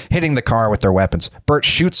truck, hitting the car with their weapons. Bert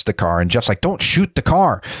shoots the car and Jeff's like, don't shoot the the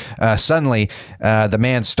car. Suddenly, the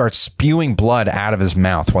man starts spewing blood out of his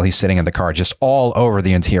mouth while he's sitting in the car, just all over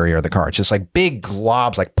the interior of the car. Just like big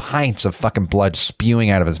globs, like pints of fucking blood spewing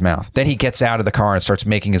out of his mouth. Then he gets out of the car and starts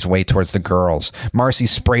making his way towards the girls. Marcy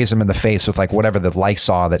sprays him in the face with like whatever the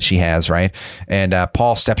Lysol that she has, right? And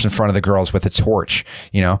Paul steps in front of the girls with a torch,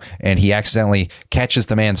 and he accidentally catches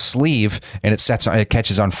the man's sleeve, and it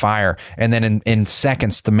catches on fire. And then in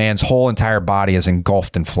seconds, the man's whole entire body is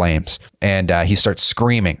engulfed in flames, and he starts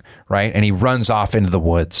screaming, right? And he runs off into the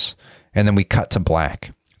woods. And then we cut to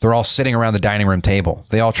black. They're all sitting around the dining room table.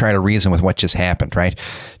 They all try to reason with what just happened, right?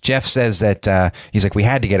 Jeff says that he's like, we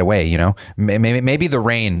had to get away, Maybe the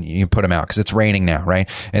rain, you put him out because it's raining now, right?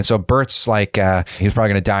 And so Bert's like, he was probably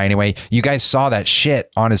going to die anyway. You guys saw that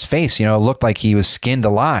shit on his face, it looked like he was skinned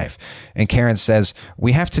alive. And Karen says,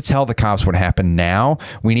 we have to tell the cops what happened now.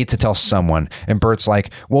 We need to tell someone. And Bert's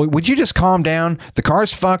like, well, would you just calm down? The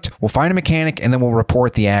car's fucked. We'll find a mechanic and then we'll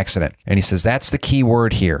report the accident. And he says, that's the key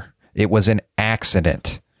word here. It was an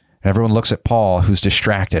accident. And everyone looks at Paul, who's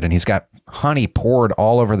distracted, and he's got honey poured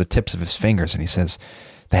all over the tips of his fingers. And he says,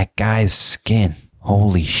 that guy's skin.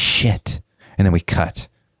 Holy shit. And then we cut,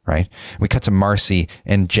 right? We cut to Marcy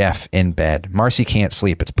and Jeff in bed. Marcy can't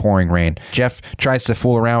sleep. It's pouring rain. Jeff tries to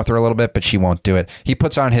fool around with her a little bit, but she won't do it. He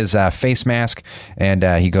puts on his face mask and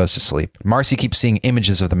he goes to sleep. Marcy keeps seeing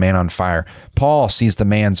images of the man on fire. Paul sees the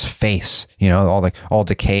man's face, all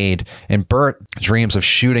decayed. And Bert dreams of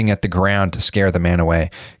shooting at the ground to scare the man away.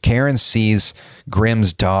 Karen sees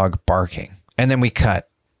Grimm's dog barking. And then we cut.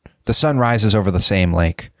 The sun rises over the same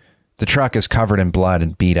lake. The truck is covered in blood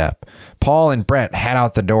and beat up. Paul and Brett head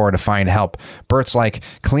out the door to find help. Bert's like,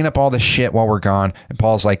 clean up all the shit while we're gone. And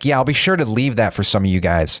Paul's like, yeah, I'll be sure to leave that for some of you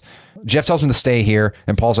guys. Jeff tells him to stay here.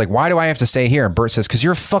 And Paul's like, why do I have to stay here? And Bert says, because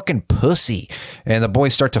you're a fucking pussy. And the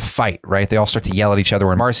boys start to fight, right? They all start to yell at each other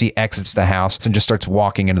when Marcy exits the house and just starts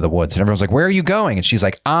walking into the woods. And everyone's like, where are you going? And she's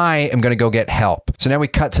like, I am going to go get help. So now we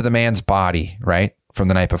cut to the man's body, right? From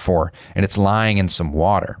the night before, and it's lying in some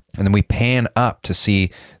water. And then we pan up to see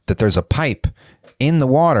that there's a pipe in the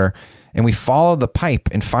water, and we follow the pipe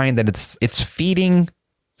and find that it's feeding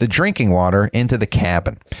the drinking water into the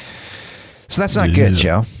cabin. So that's not good,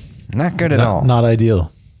 Joe. Not good at all. Not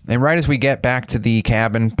ideal. And right as we get back to the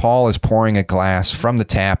cabin, Paul is pouring a glass from the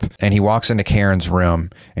tap, and he walks into Karen's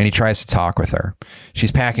room, and he tries to talk with her.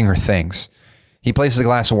 She's packing her things. He places a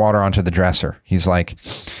glass of water onto the dresser. He's like,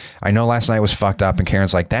 I know last night was fucked up. And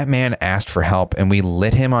Karen's like, that man asked for help and we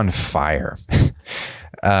lit him on fire.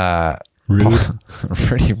 Rude.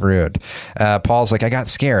 Pretty rude. Paul's like, I got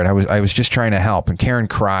scared. I was just trying to help. And Karen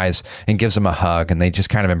cries and gives him a hug, and they just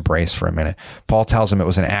kind of embrace for a minute. Paul tells him it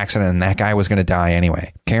was an accident and that guy was going to die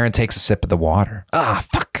anyway. Karen takes a sip of the water.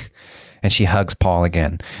 Fuck. And she hugs Paul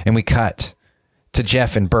again. And we cut to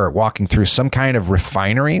Jeff and Bert walking through some kind of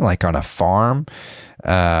refinery, like on a farm.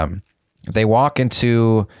 They walk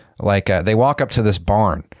into they walk up to this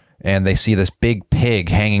barn, and they see this big pig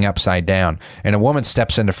hanging upside down, and a woman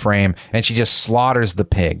steps into frame and she just slaughters the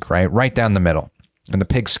pig right down the middle. And the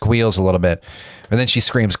pig squeals a little bit, and then she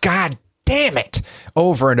screams, God damn it,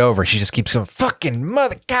 over and over. She just keeps going, fucking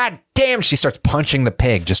mother, God damn. She starts punching the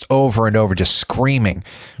pig just over and over, just screaming.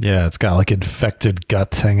 Yeah, it's got like infected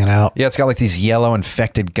guts hanging out. Yeah, it's got like these yellow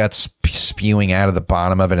infected guts spewing out of the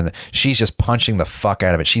bottom of it, and she's just punching the fuck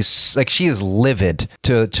out of it. She's like, she is livid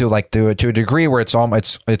to a degree where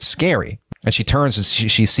it's scary. And she turns and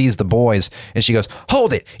she sees the boys, and she goes,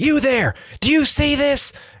 hold it, you there, do you see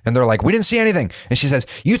this? And they're like, we didn't see anything. And she says,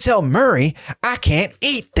 you tell Murray I can't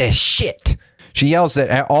eat this shit. She yells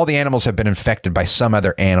that all the animals have been infected by some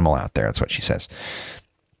other animal out there. That's what she says.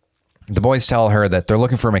 The boys tell her that they're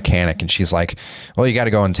looking for a mechanic, and she's like, well, you got to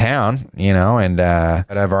go in town, and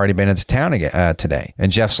I've already been into town again, today.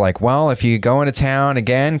 And Jeff's like, well, if you go into town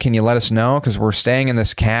again, can you let us know? Because we're staying in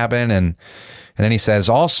this cabin. And then he says,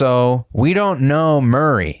 also, we don't know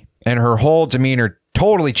Murray. And her whole demeanor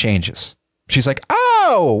totally changes. She's like,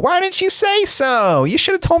 oh, why didn't you say so? You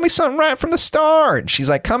should have told me something right from the start. She's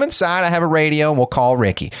like, come inside. I have a radio and we'll call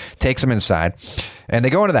Ricky. Takes him inside. And they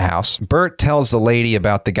go into the house. Bert tells the lady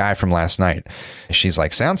about the guy from last night. She's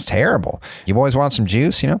like, sounds terrible. You boys want some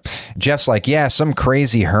juice, Jeff's like, yeah, some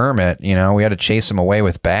crazy hermit, we had to chase him away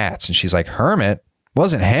with bats. And she's like, hermit?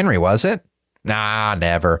 Wasn't Henry, was it? Nah,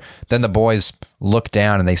 never. Then the boys look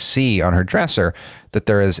down and they see on her dresser that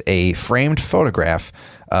there is a framed photograph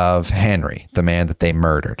of Henry, the man that they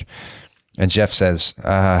murdered. And Jeff says,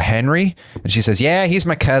 Henry? And she says, yeah, he's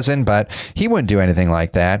my cousin, but he wouldn't do anything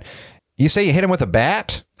like that. You say you hit him with a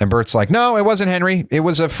bat? And Bert's like, no, it wasn't Henry. It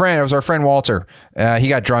was a friend. It was our friend Walter. He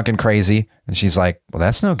got drunk and crazy. And she's like, well,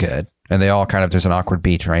 that's no good. And they all there's an awkward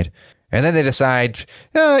beat, right? And then they decide,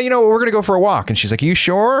 you know, we're going to go for a walk. And she's like, you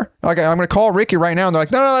sure? Like, I'm going to call Ricky right now. And they're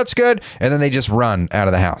like, no, that's good. And then they just run out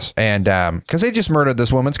of the house. And because they just murdered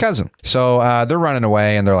this woman's cousin. So they're running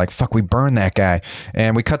away and they're like, fuck, we burned that guy.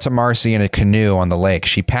 And we cut to Marcy in a canoe on the lake.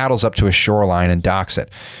 She paddles up to a shoreline and docks it.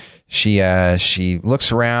 She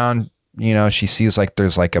looks around, you know, she sees like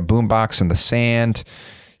there's like a boombox in the sand.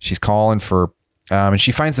 She's calling for, and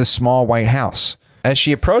she finds this small white house. As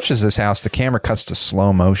she approaches this house, the camera cuts to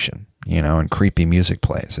slow motion, you know, and creepy music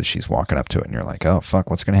plays as she's walking up to it. And you're like, oh, fuck,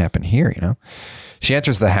 what's going to happen here, you know? She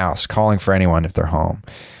enters the house, calling for anyone if they're home.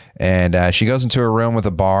 And she goes into a room with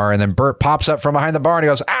a bar. And then Bert pops up from behind the bar and he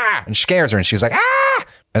goes, ah, and scares her. And she's like, ah.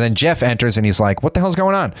 And then Jeff enters and he's like, what the hell's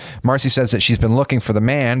going on? Marcy says that she's been looking for the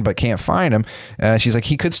man, but can't find him. She's like,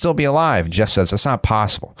 he could still be alive. Jeff says, that's not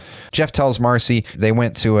possible. Jeff tells Marcy they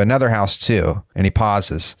went to another house too. And he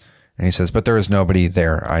pauses. And he says, but there is nobody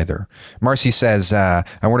there either. Marcy says, I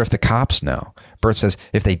wonder if the cops know. Bert says,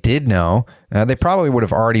 if they did know, they probably would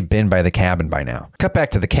have already been by the cabin by now. Cut back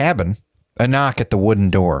to the cabin. A knock at the wooden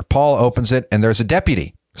door. Paul opens it, and there's a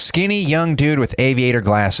deputy. Skinny young dude with aviator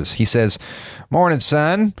glasses. He says, morning,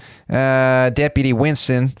 son. Deputy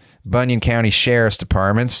Winston, Bunyan County Sheriff's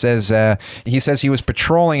Department, says he was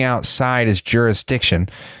patrolling outside his jurisdiction.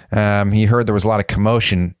 He heard there was a lot of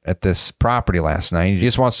commotion at this property last night. He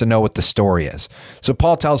just wants to know what the story is. So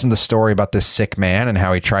Paul tells him the story about this sick man and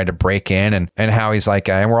how he tried to break in and how he's like,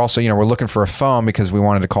 and we're also, you know, we're looking for a phone because we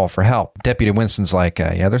wanted to call for help. Deputy Winston's like,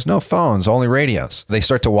 yeah, there's no phones, only radios. They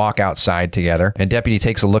start to walk outside together and Deputy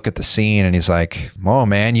takes a look at the scene and he's like, oh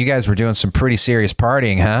man, you guys were doing some pretty serious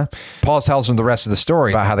partying, huh? Paul tells him the rest of the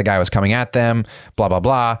story about how the guy was coming at them, blah, blah,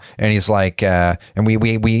 blah. And he's like, and we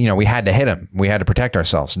you know, we had to hit him. We had to protect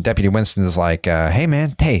ourselves. And Deputy Winston is like, hey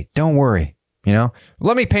man, hey, don't worry. You know,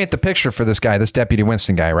 let me paint the picture for this guy, this Deputy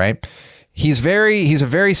Winston guy, right? He's a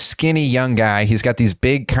very skinny young guy. He's got these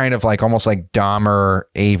big kind of like almost like Dahmer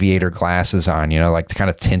aviator glasses on, you know, like kind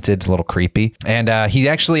of tinted, a little creepy. And he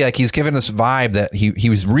actually like he's given this vibe that he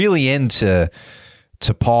was really into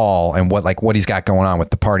Paul and what he's got going on with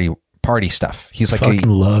the party stuff. He's like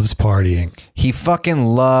loves partying. He fucking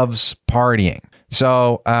loves partying.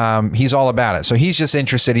 So he's all about it. So he's just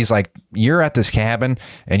interested. He's like, you're at this cabin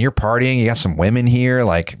and you're partying. You got some women here,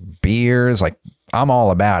 like beers. Like, I'm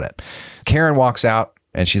all about it. Karen walks out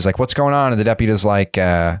and she's like, what's going on? And the deputy's like,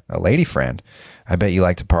 a lady friend. I bet you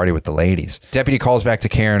like to party with the ladies. Deputy calls back to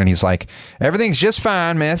Karen and he's like, everything's just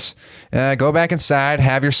fine, miss. Go back inside.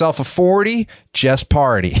 Have yourself a 40. Just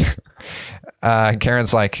party.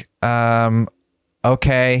 Karen's like,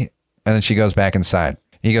 okay. And then she goes back inside.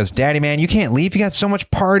 He goes, Daddy, man, you can't leave. You got so much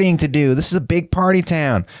partying to do. This is a big party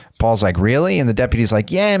town. Paul's like, really? And the deputy's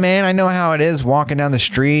like, yeah, man, I know how it is walking down the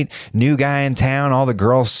street. New guy in town. All the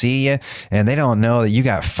girls see you and they don't know that you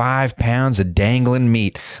got 5 pounds of dangling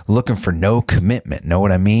meat looking for no commitment. Know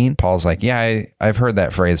what I mean? Paul's like, yeah, I've heard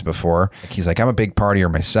that phrase before. He's like, I'm a big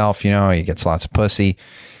partier myself. You know, he gets lots of pussy.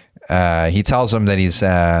 He tells him that he's,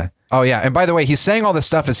 oh, yeah. And by the way, he's saying all this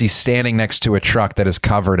stuff as he's standing next to a truck that is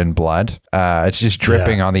covered in blood. It's just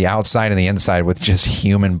dripping on the outside and the inside with just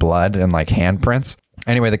human blood and like handprints.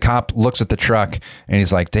 Anyway, the cop looks at the truck and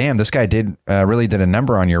he's like, damn, this guy really did a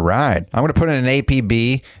number on your ride. I'm going to put in an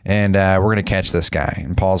APB and we're going to catch this guy.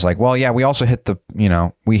 And Paul's like, well, yeah, we also hit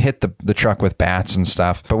the truck with bats and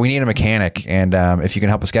stuff, but we need a mechanic. And if you can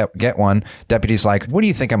help us get one. Deputy's like, what do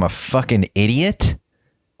you think? I'm a fucking idiot?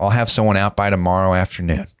 I'll have someone out by tomorrow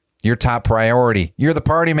afternoon. Your top priority. You're the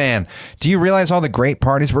party man. Do you realize all the great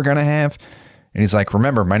parties we're going to have? And he's like,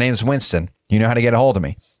 remember, my name's Winston. You know how to get a hold of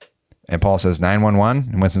me. And Paul says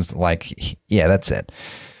 911. And Winston's like, yeah, that's it.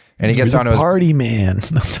 And he gets on his party man.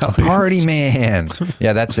 That's how party man.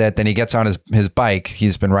 Yeah, that's it. Then he gets on his bike.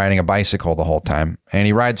 He's been riding a bicycle the whole time and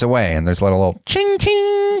he rides away and there's a little ching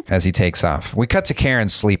ching as he takes off. We cut to Karen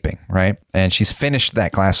sleeping, right? And she's finished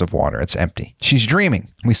that glass of water. It's empty. She's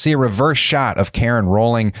dreaming. We see a reverse shot of Karen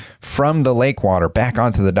rolling from the lake water back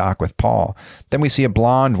onto the dock with Paul. Then we see a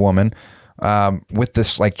blonde woman with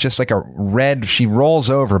this just like a red, she rolls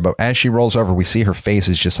over, but as she rolls over, we see her face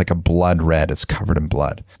is just like a blood red. It's covered in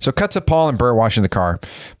blood. So cut to Paul and Bert washing the car.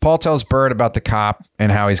 Paul tells Bert about the cop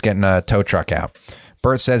and how he's getting a tow truck out.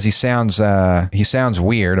 Bert says he sounds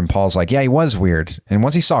weird. And Paul's like, yeah, he was weird. And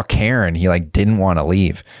once he saw Karen, he didn't want to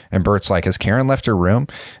leave. And Bert's like, has Karen left her room?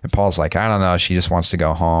 And Paul's like, I don't know. She just wants to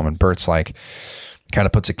go home. And Bert's like, kind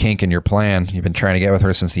of puts a kink in your plan. You've been trying to get with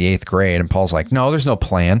her since the 8th grade. And Paul's like, no, there's no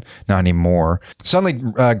plan. Not anymore. Suddenly,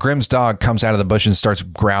 Grimm's dog comes out of the bushes and starts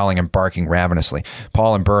growling and barking ravenously.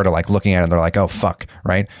 Paul and Bert are looking at it and they're like, oh, fuck,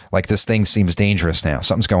 right? This thing seems dangerous now.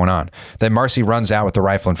 Something's going on. Then Marcy runs out with the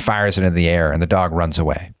rifle and fires it into the air and the dog runs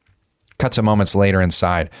away. Cut to moments later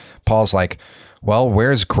inside. Paul's like, well,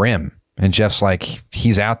 where's Grim? And Jeff's like,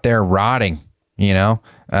 he's out there rotting, you know?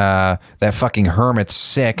 That fucking hermit's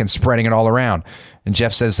sick and spreading it all around. And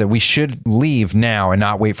Jeff says that we should leave now and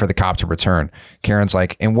not wait for the cop to return. Karen's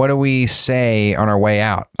like, and what do we say on our way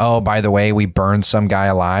out? Oh, by the way, we burned some guy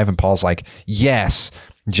alive. And Paul's like, yes.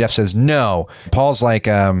 Jeff says, no. Paul's like,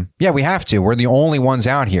 yeah, we have to. We're the only ones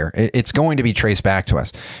out here. It's going to be traced back to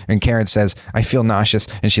us. And Karen says, I feel nauseous.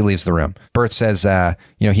 And she leaves the room. Bert says,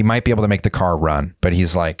 he might be able to make the car run. But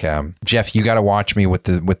he's like, Jeff, you got to watch me with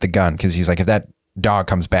the gun. Because he's like, if that dog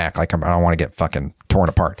comes back, like I don't want to get fucking torn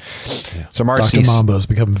apart. Yeah. So Marcy's Dr. Mambo's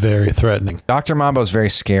become very threatening. Dr. Mambo's very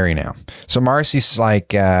scary now. So Marcy's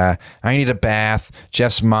like, I need a bath.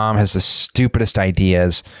 Jeff's mom has the stupidest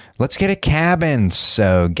ideas. Let's get a cabin.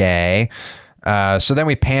 So gay. So then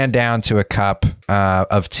we pan down to a cup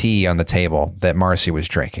of tea on the table that Marcy was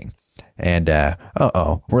drinking. And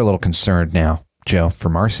we're a little concerned now, Joe, for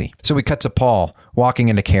Marcy. So we cut to Paul walking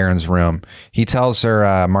into Karen's room. He tells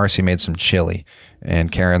her Marcy made some chili.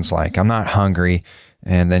 And Karen's like, I'm not hungry.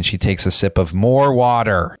 And then she takes a sip of more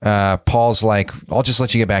water. Paul's like, I'll just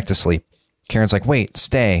let you get back to sleep. Karen's like, wait,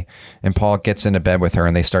 stay. And Paul gets into bed with her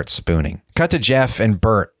and they start spooning. Cut to Jeff and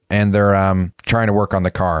Bert. And they're trying to work on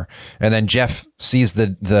the car. And then Jeff sees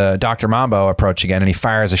the Dr. Mambo approach again, and he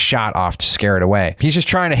fires a shot off to scare it away. He's just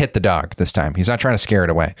trying to hit the dog this time. He's not trying to scare it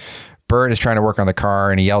away. Bert is trying to work on the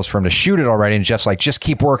car, and he yells for him to shoot it already. And Jeff's like, just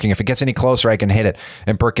keep working. If it gets any closer, I can hit it.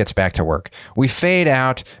 And Bert gets back to work. We fade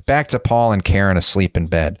out back to Paul and Karen asleep in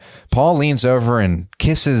bed. Paul leans over and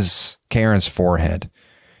kisses Karen's forehead.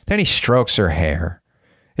 Then he strokes her hair.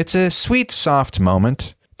 It's a sweet, soft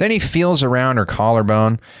moment. Then he feels around her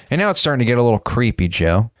collarbone, and now it's starting to get a little creepy,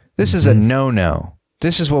 Joe. This is a no-no.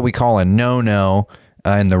 This is what we call a no-no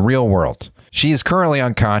in the real world. She is currently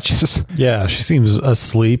unconscious. Yeah, she seems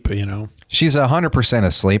asleep, you know. She's 100%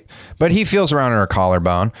 asleep, but he feels around her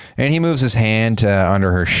collarbone, and he moves his hand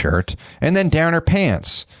under her shirt, and then down her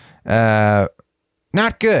pants.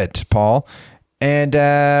 Not good, Paul.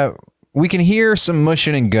 And we can hear some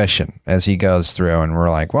mushing and gushing as he goes through, and we're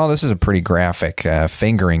like, well, this is a pretty graphic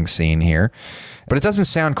fingering scene here, but it doesn't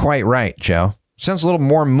sound quite right, Joe. It sounds a little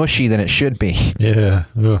more mushy than it should be. Yeah.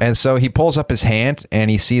 Ugh. And so he pulls up his hand,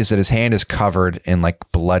 and he sees that his hand is covered in like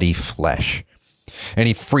bloody flesh, and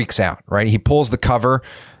he freaks out, right? He pulls the cover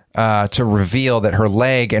to reveal that her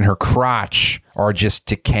leg and her crotch are just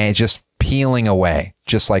decaying, just peeling away,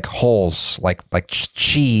 just like holes, like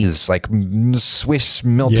cheese, like Swiss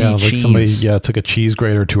melty cheese. Like somebody took a cheese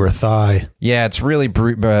grater to her thigh. Yeah, it's really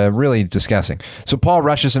really disgusting. So Paul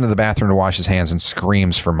rushes into the bathroom to wash his hands and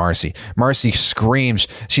screams for Marcy. Marcy screams.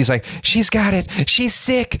 She's like, she's got it. She's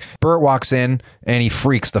sick. Bert walks in and he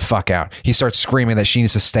freaks the fuck out. He starts screaming that she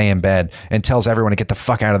needs to stay in bed and tells everyone to get the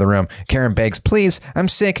fuck out of the room. Karen begs, please, I'm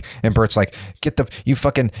sick. And Bert's like, you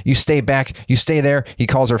stay back. You stay there. He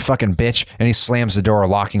calls her fucking bitch and he slams the door,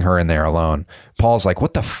 locking her in there alone. Paul's like,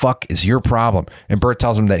 what the fuck is your problem? And Bert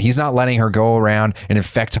tells him that he's not letting her go around and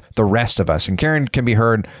infect the rest of us. And Karen can be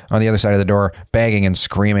heard on the other side of the door begging and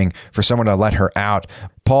screaming for someone to let her out.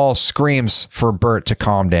 Paul screams for Bert to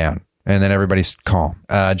calm down. And then everybody's calm.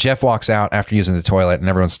 Jeff walks out after using the toilet and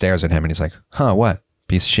everyone stares at him and he's like, huh, what?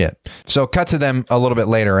 Piece of shit. So cut to them a little bit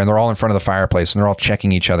later and they're all in front of the fireplace and they're all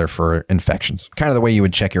checking each other for infections. Kind of the way you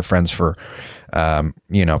would check your friends for,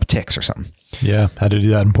 ticks or something. Yeah. Had to do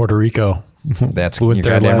that in Puerto Rico. That's we went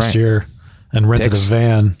there last year and rented ticks? A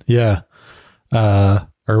van. Yeah. Or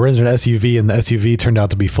rented an SUV and the SUV turned out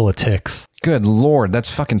to be full of ticks. Good Lord.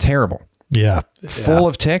 That's fucking terrible. Yeah. Full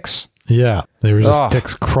of ticks? Yeah. They were just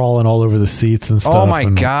ticks crawling all over the seats and stuff. Oh my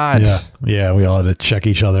God. Yeah. We all had to check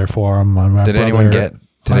each other for them. Did anyone get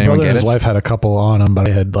and his wife had a couple on them, but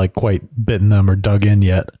they had like quite bitten them or dug in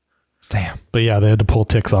yet. Damn. But yeah, they had to pull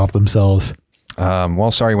ticks off themselves.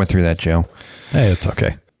 Well, sorry you went through that, Joe. Hey, it's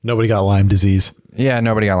okay. Nobody got Lyme disease. Yeah,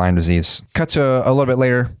 nobody got Lyme disease. Cut to a little bit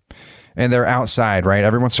later, and they're outside, right?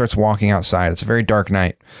 Everyone starts walking outside. It's a very dark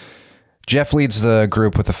night. Jeff leads the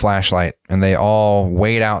group with a flashlight, and they all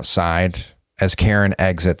wait outside as Karen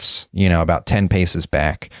exits, about 10 paces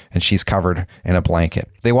back, and she's covered in a blanket.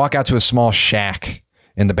 They walk out to a small shack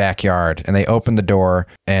in the backyard, and they open the door,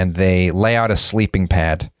 and they lay out a sleeping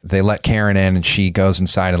pad. They let Karen in, and she goes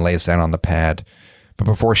inside and lays down on the pad. But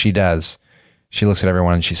before she does, she looks at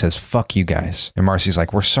everyone, and she says, fuck you guys. And Marcy's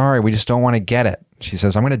like, we're sorry. We just don't want to get it. She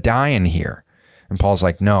says, I'm going to die in here. And Paul's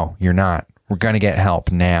like, no, you're not. We're going to get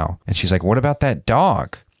help now. And she's like, what about that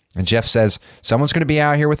dog? And Jeff says, someone's going to be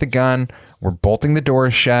out here with a gun. We're bolting the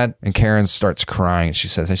doors shut. And Karen starts crying. She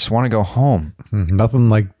says, I just want to go home. Nothing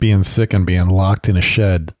like being sick and being locked in a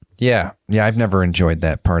shed. Yeah, I've never enjoyed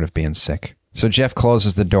that part of being sick. So Jeff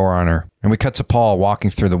closes the door on her, and we cut to Paul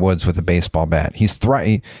walking through the woods with a baseball bat. He's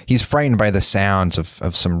frightened by the sounds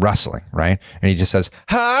of some rustling, right? And he just says,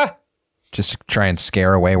 "Ha!" Just to try and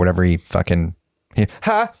scare away whatever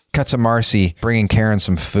ha! Cut to Marcy bringing Karen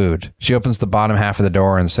some food. She opens the bottom half of the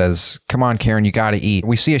door and says, "Come on, Karen, you got to eat."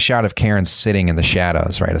 We see a shot of Karen sitting in the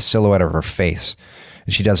shadows, right? A silhouette of her face.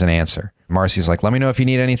 And she doesn't answer. Marcy's like, "Let me know if you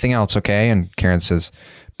need anything else, okay?" And Karen says,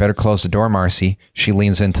 "Better close the door, Marcy." She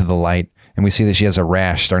leans into the light, and we see that she has a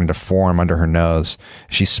rash starting to form under her nose.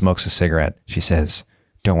 She smokes a cigarette. She says,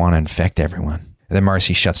 "Don't want to infect everyone." And then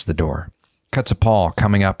Marcy shuts the door. Cut to Paul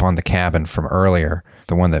coming up on the cabin from earlier,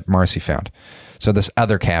 the one that Marcy found. So this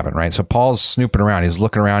other cabin, right? So Paul's snooping around. He's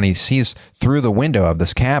looking around. He sees through the window of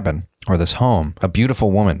this cabin or this home, a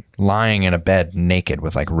beautiful woman lying in a bed naked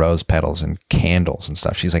with like rose petals and candles and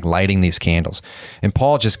stuff. She's like lighting these candles. And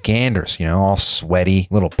Paul just ganders, all sweaty,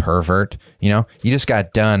 little pervert. You just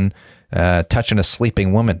got done touching a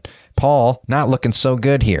sleeping woman. Paul, not looking so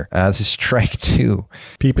good here. This is strike 2.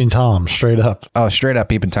 Peeping Tom, straight up. Oh, straight up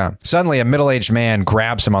Peeping Tom. Suddenly, a middle-aged man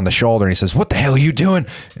grabs him on the shoulder and he says, "What the hell are you doing?"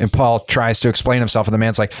 And Paul tries to explain himself, and the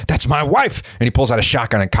man's like, "That's my wife." And he pulls out a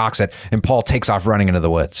shotgun and cocks it, and Paul takes off running into the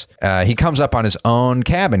woods. He comes up on his own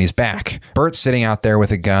cabin. He's back. Bert's sitting out there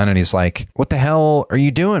with a gun, and he's like, "What the hell are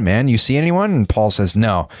you doing, man? You see anyone?" And Paul says,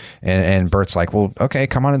 "No." And Bert's like, "Well, okay,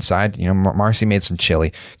 come on inside. Marcy made some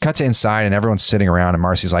chili." Cut to inside, and everyone's sitting around, and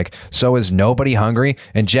Marcy's like, "So is nobody hungry?"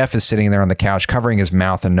 And Jeff is sitting there on the couch covering his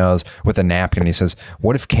mouth and nose with a napkin. And he says,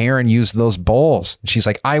 "What if Karen used those bowls?" And she's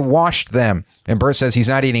like, "I washed them." And Bert says he's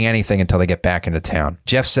not eating anything until they get back into town.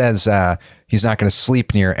 Jeff says he's not going to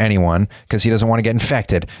sleep near anyone because he doesn't want to get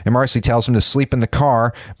infected. And Marcy tells him to sleep in the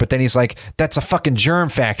car. But then he's like, "That's a fucking germ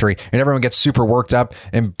factory." And everyone gets super worked up.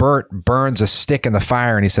 And Bert burns a stick in the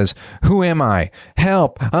fire. And he says, "Who am I?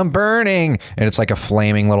 Help, I'm burning." And it's like a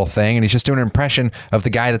flaming little thing. And he's just doing an impression of the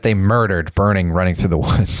guy that they murdered burning, running through the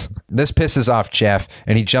woods. This pisses off Jeff.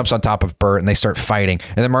 And he jumps on top of Bert and they start fighting.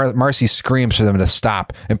 And then Marcy screams for them to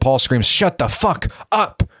stop. And Paul screams, "Shut the fuck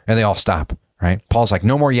up." And they all stop, right? Paul's like,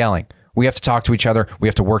 "No more yelling. We have to talk to each other. We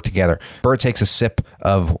have to work together." Bert takes a sip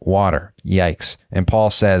of water. Yikes. And Paul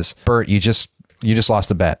says, "Bert, you just lost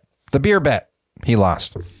the bet. The beer bet." He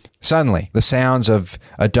lost. Suddenly, the sounds of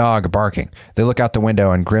a dog barking. They look out the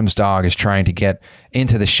window and Grimm's dog is trying to get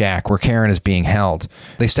into the shack where Karen is being held.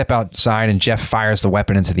 They step outside and Jeff fires the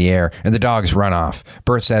weapon into the air and the dogs run off.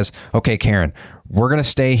 Bert says, "Okay, Karen, we're going to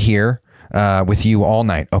stay here with you all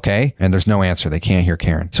night, okay?" And there's no answer. They can't hear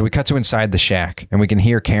Karen. So we cut to inside the shack and we can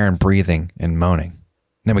hear Karen breathing and moaning.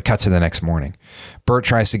 Then we cut to the next morning. Bert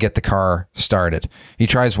tries to get the car started. He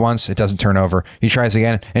tries once, it doesn't turn over. He tries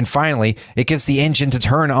again, and finally, it gets the engine to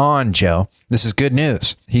turn on, Joe. This is good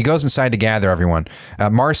news. He goes inside to gather everyone.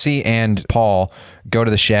 Marcy and Paul go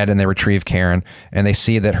to the shed and they retrieve Karen, and they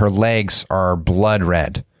see that her legs are blood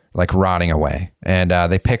red, like rotting away. And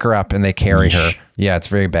they pick her up and they carry her. Yeah, it's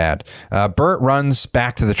very bad. Bert runs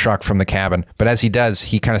back to the truck from the cabin, but as he does,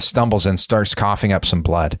 he kind of stumbles and starts coughing up some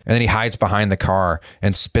blood. And then he hides behind the car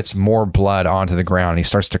and spits more blood onto the ground. He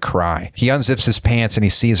starts to cry. He unzips his pants and he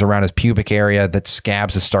sees around his pubic area that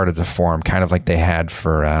scabs have started to form, kind of like they had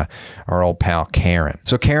for our old pal Karen.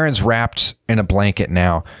 So Karen's wrapped in a blanket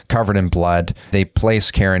now, covered in blood. They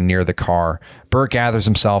place Karen near the car. Bert gathers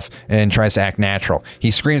himself and tries to act natural.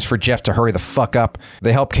 He screams for Jeff to hurry the fuck up.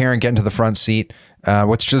 They help Karen get into the front seat.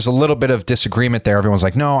 Which is a little bit of disagreement there. Everyone's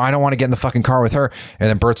like, "No, I don't want to get in the fucking car with her." And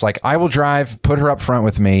then Bert's like, "I will drive, put her up front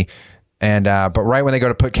with me." And but right when they go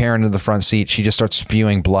to put Karen into the front seat, she just starts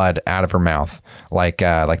spewing blood out of her mouth, like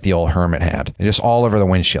the old hermit had, just all over the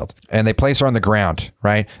windshield. And they place her on the ground,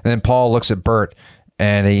 right? And then Paul looks at Bert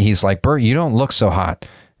and he's like, "Bert, you don't look so hot."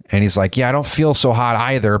 And he's like, "Yeah, I don't feel so hot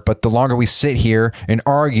either, but the longer we sit here and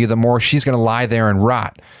argue, the more she's going to lie there and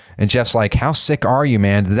rot." And Jeff's like, "How sick are you,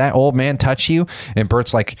 man? Did that old man touch you?" And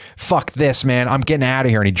Bert's like, "Fuck this, man. I'm getting out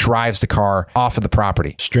of here." And he drives the car off of the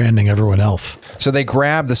property, stranding everyone else. So they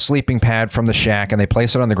grab the sleeping pad from the shack and they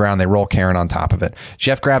place it on the ground. They roll Karen on top of it.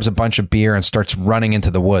 Jeff grabs a bunch of beer and starts running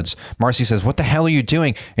into the woods. Marcy says, "What the hell are you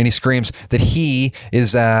doing?" And he screams that he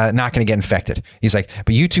is not going to get infected. He's like,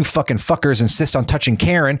 "But you two fucking fuckers insist on touching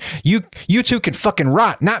Karen. You two can fucking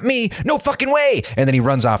rot, not me. No fucking way." And then he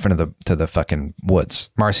runs off into the fucking woods.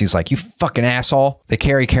 Marcy's like, "You fucking asshole." They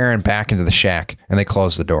carry Karen back into the shack and they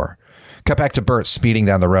close the door. Cut back to Bert speeding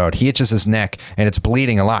down the road. He itches his neck and it's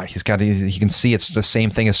bleeding a lot. He can see it's the same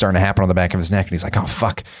thing is starting to happen on the back of his neck. And he's like, "Oh,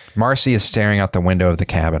 fuck." Marcy is staring out the window of the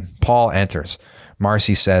cabin. Paul enters.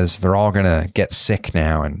 Marcy says they're all going to get sick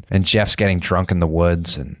now. And Jeff's getting drunk in the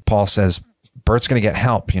woods. And Paul says, Bert's going to get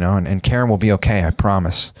help, and Karen will be okay. I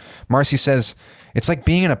promise. Marcy says, it's like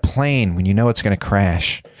being in a plane when you know it's going to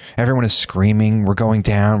crash. Everyone is screaming, we're going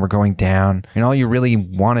down. And all you really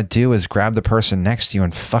want to do is grab the person next to you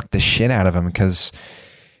and fuck the shit out of him because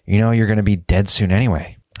you're going to be dead soon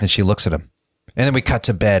anyway. And she looks at him. And then we cut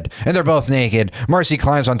to bed, and they're both naked. Marcy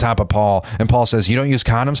climbs on top of Paul, and Paul says, you don't use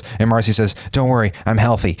condoms? And Marcy says, don't worry, I'm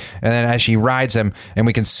healthy. And then as she rides him, and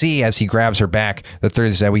we can see as he grabs her back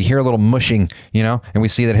that we hear a little mushing, and we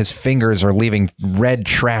see that his fingers are leaving red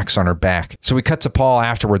tracks on her back. So we cut to Paul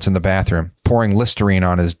afterwards in the bathroom, pouring Listerine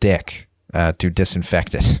on his dick to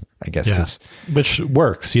disinfect it, I guess. Yeah. Which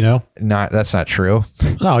works, That's not true.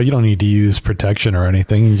 No, you don't need to use protection or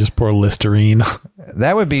anything. You just pour Listerine.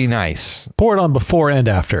 That would be nice. Pour it on before and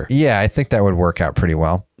after. Yeah, I think that would work out pretty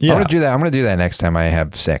well. Yeah. I'm going to do that. I'm going to do that next time I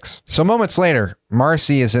have sex. So moments later,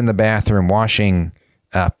 Marcy is in the bathroom washing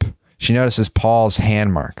up. She notices Paul's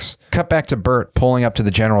hand marks. Cut back to Bert pulling up to the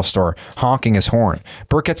general store, honking his horn.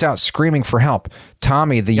 Bert gets out screaming for help.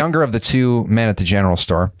 Tommy, the younger of the two men at the general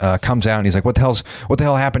store, comes out and he's like, what the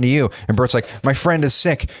hell happened to you? And Bert's like, my friend is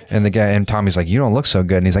sick. And Tommy's like, you don't look so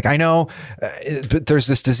good. And he's like, I know, but there's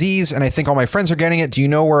this disease and I think all my friends are getting it. Do you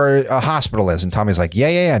know where a hospital is? And Tommy's like,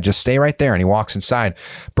 yeah, just stay right there. And he walks inside.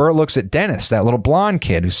 Bert looks at Dennis, that little blonde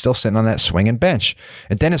kid who's still sitting on that swinging bench.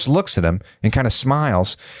 And Dennis looks at him and kind of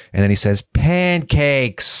smiles. And then he says,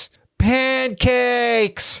 pancakes.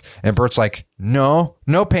 And Bert's like, no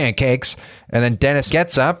pancakes. And then Dennis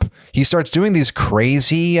gets up. He starts doing these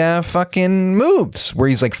crazy fucking moves where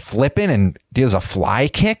he's like flipping and does a fly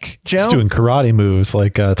kick, Joe. He's doing karate moves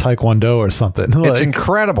like Taekwondo or something. It's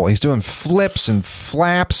incredible. He's doing flips and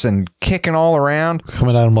flaps and kicking all around.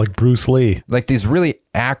 Coming at him like Bruce Lee. Like these really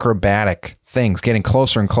acrobatic things, getting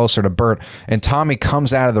closer and closer to Bert. And Tommy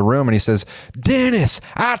comes out of the room and he says, Dennis,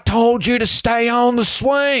 I told you to stay on the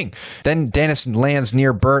swing. Then Dennis lands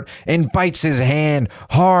near Bert and bites his hand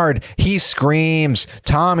hard. He screams.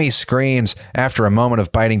 Tommy screams. After a moment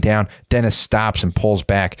of biting down, Dennis stops and pulls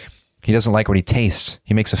back. He doesn't like what he tastes.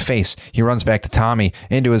 He makes a face. He runs back to Tommy,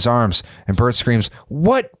 into his arms, and Bert screams,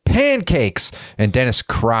 what pancakes? And Dennis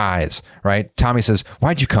cries, right? Tommy says,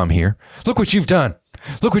 why'd you come here? Look what you've done.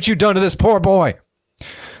 Look what you've done to this poor boy.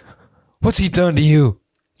 What's he done to you?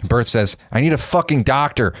 And Bert says, I need a fucking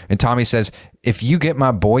doctor. And Tommy says, if you get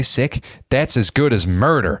my boy sick, that's as good as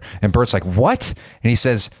murder. And Bert's like, what? And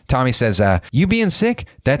Tommy says, you being sick,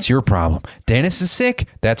 that's your problem. Dennis is sick,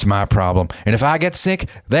 that's my problem. And if I get sick,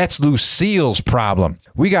 that's Lucille's problem.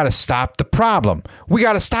 We got to stop the problem. We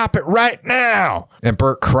got to stop it right now. And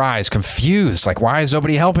Bert cries, confused, like, why is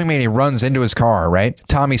nobody helping me? And he runs into his car, right?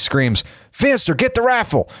 Tommy screams, Finster, get the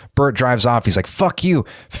rifle. Bert drives off. He's like, fuck you.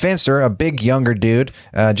 Finster, a big younger dude,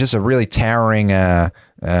 just a really towering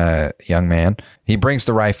young man. He brings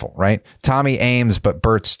the rifle, right? Tommy aims, but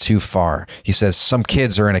Bert's too far. He says, some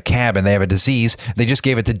kids are in a cabin. They have a disease. They just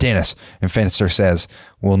gave it to Dennis. And Finster says,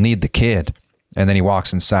 we'll need the kid. And then he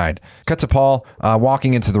walks inside. Cut to Paul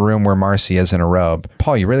walking into the room where Marcy is in a robe.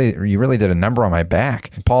 Paul, you really did a number on my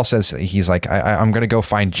back. Paul says, he's like, I'm going to go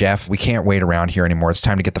find Jeff. We can't wait around here anymore. It's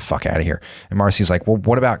time to get the fuck out of here. And Marcy's like, well,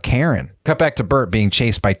 what about Karen? Cut back to Bert being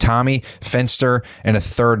chased by Tommy, Finster, and a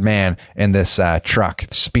third man in this truck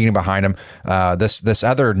speeding behind him. This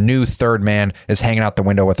other new third man is hanging out the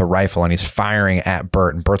window with a rifle and he's firing at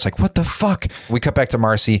Bert. And Bert's like, what the fuck? We cut back to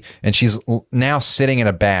Marcy and she's now sitting in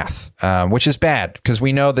a bath, which is bad because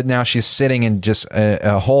we know that now she's sitting in just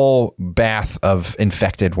a whole bath of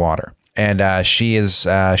infected water. And she's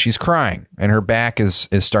crying and her back is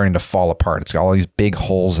starting to fall apart. It's got all these big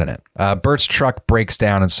holes in it. Bert's truck breaks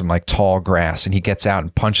down in some like tall grass and he gets out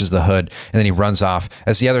and punches the hood and then he runs off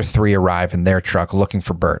as the other three arrive in their truck looking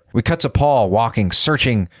for Bert. We cut to Paul walking,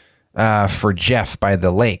 searching for Jeff by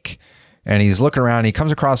the lake. And he's looking around and he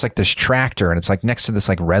comes across like this tractor and it's like next to this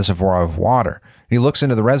like reservoir of water. And he looks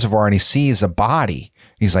into the reservoir and he sees a body.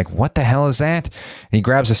 He's like, what the hell is that? And he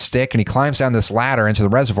grabs a stick and he climbs down this ladder into the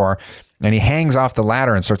reservoir and he hangs off the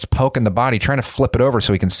ladder and starts poking the body, trying to flip it over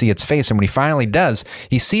so he can see its face. And when he finally does,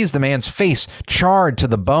 he sees the man's face charred to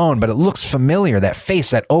the bone, but it looks familiar. That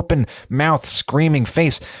face, that open mouth screaming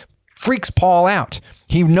face freaks Paul out.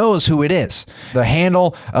 He knows who it is. The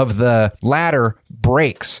handle of the ladder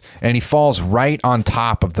breaks and he falls right on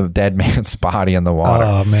top of the dead man's body in the water.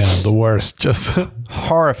 Oh man, the worst. Just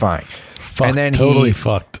horrifying. Fucked, and then totally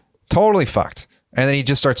fucked. Totally fucked. And then he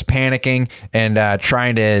just starts panicking and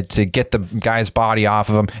trying to get the guy's body off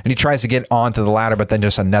of him. And he tries to get onto the ladder, but then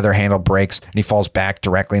just another handle breaks and he falls back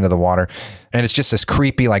directly into the water. And it's just this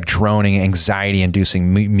creepy, like droning,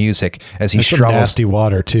 anxiety-inducing music as he struggles. Some nasty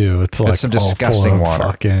water too. It's like some disgusting water.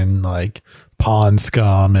 Fucking like pond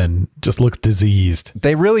scum and just looks diseased.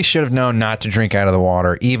 They really should have known not to drink out of the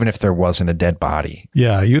water, even if there wasn't a dead body.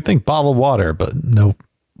 Yeah, you'd think bottled water, but nope.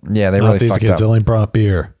 Yeah, they Not really these fucked kids up. only brought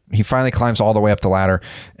beer. He finally climbs all the way up the ladder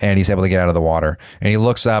and he's able to get out of the water. And he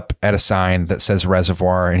looks up at a sign that says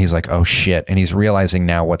reservoir and he's like, oh shit. And he's realizing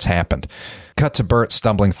now what's happened. Cut to Bert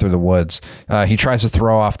stumbling through the woods. He tries to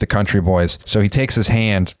throw off the country boys. So he takes his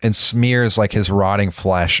hand and smears like his rotting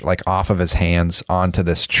flesh like off of his hands onto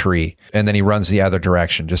this tree. And then he runs the other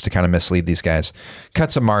direction just to kind of mislead these guys. Cut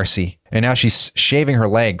to Marcy. And now she's shaving her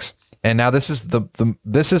legs. And now this is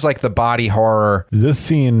this is like the body horror. This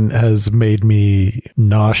scene has made me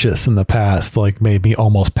nauseous in the past, like made me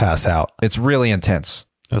almost pass out. It's really intense.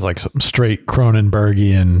 It's like some straight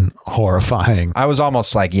Cronenbergian horrifying. I was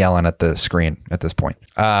almost like yelling at the screen at this point.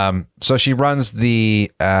 So she runs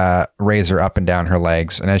the razor up and down her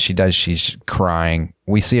legs. And as she does, she's crying.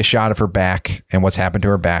 We see a shot of her back and what's happened to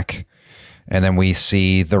her back. And then we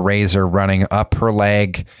see the razor running up her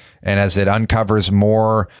leg. And as it uncovers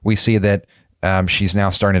more, we see that she's now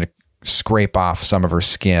starting to scrape off some of her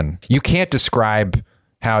skin. You can't describe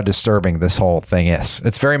how disturbing this whole thing is.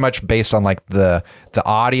 It's very much based on like the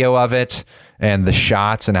audio of it and the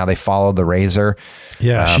shots and how they follow the razor.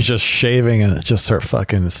 Yeah, she's just shaving and it's just her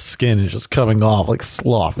fucking skin is just coming off, like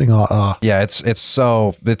sloughing off. Yeah, it's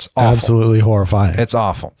awful. Absolutely horrifying. It's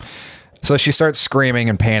awful. So she starts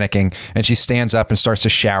screaming and panicking, and she stands up and starts to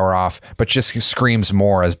shower off, but just screams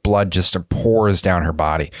more as blood just pours down her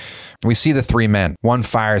body. We see the three men. One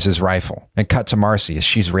fires his rifle, and cut to Marcy as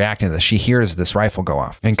she's reacting to this. She hears this rifle go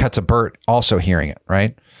off, and cut to Bert also hearing it,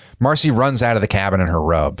 right? Marcy runs out of the cabin in her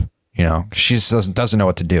robe. You know, she just doesn't know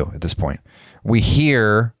what to do at this point. We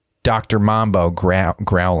hear Dr. Mambo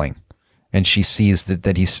growling, and she sees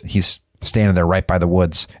that he's standing there right by the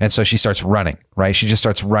woods. And so she starts running, right? She just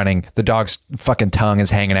starts running. The dog's fucking tongue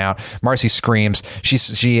is hanging out. Marcy screams.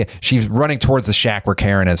 She's running towards the shack where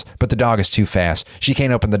Karen is, but the dog is too fast. She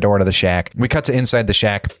can't open the door to the shack. We cut to inside the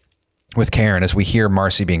shack with Karen as we hear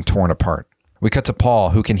Marcy being torn apart. We cut to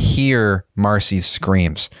Paul, who can hear Marcy's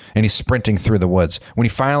screams, and he's sprinting through the woods. When he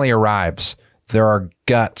finally arrives, there are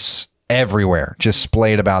guts everywhere, just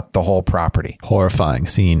splayed about the whole property. Horrifying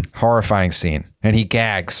scene. And he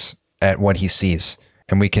gags at what he sees.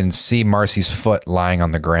 And we can see Marcy's foot lying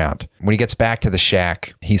on the ground. When he gets back to the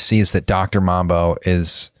shack, he sees that Dr. Mambo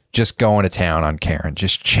is just going to town on Karen,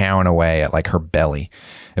 just chowing away at like her belly.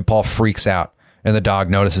 And Paul freaks out and the dog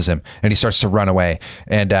notices him and he starts to run away.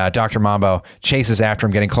 And Dr. Mambo chases after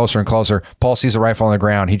him, getting closer and closer. Paul sees a rifle on the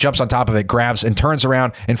ground. He jumps on top of it, grabs and turns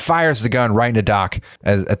around and fires the gun right into Doc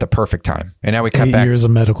at the perfect time. And now we cut 8 back. years of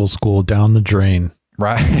medical school down the drain.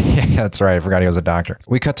 Right. Yeah, that's right. I forgot he was a doctor.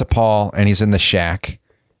 We cut to Paul and he's in the shack.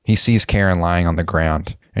 He sees Karen lying on the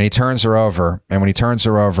ground and he turns her over. And when he turns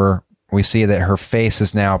her over, we see that her face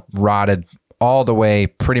is now rotted all the way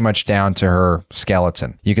pretty much down to her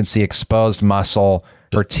skeleton. You can see exposed muscle,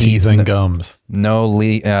 her teeth and gums. No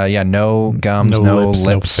gums, no lips,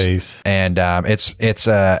 no face. And it's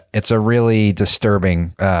a really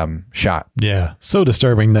disturbing shot. Yeah. So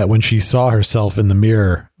disturbing that when she saw herself in the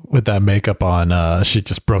mirror with that makeup on, she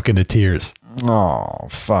just broke into tears. Oh,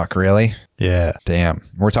 fuck, really? Yeah. Damn.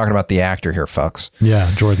 We're talking about the actor here, folks.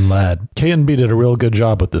 Yeah, Jordan Ladd. K&B did a real good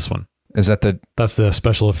job with this one. Is that that's the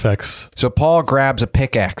special effects? So Paul grabs a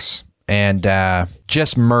pickaxe and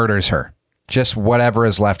just murders her. Just whatever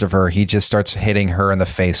is left of her, he just starts hitting her in the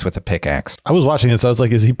face with a pickaxe. I was watching this. I was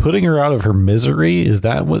like, is he putting her out of her misery? Is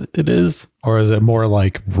that what it is? Or is it more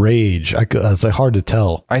like rage? It's like hard to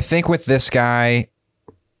tell. I think with this guy,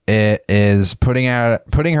 it is putting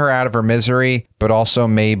her out of her misery, but also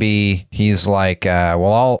maybe he's like,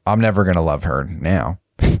 I'm never going to love her now.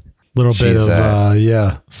 Little bit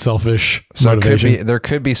of selfish motivation. There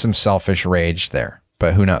could be some selfish rage there,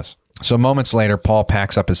 but who knows? So moments later, Paul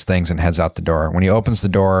packs up his things and heads out the door. When he opens the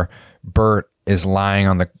door, Bert is lying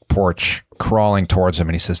on the porch, crawling towards him,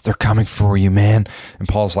 and he says, "They're coming for you, man." And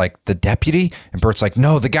Paul's like, "The deputy?" And Bert's like,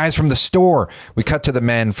 "No, the guys from the store." We cut to the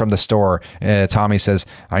men from the store. Tommy says,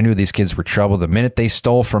 "I knew these kids were trouble the minute they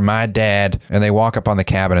stole from my dad." And they walk up on the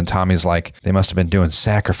cabin, and Tommy's like, "They must have been doing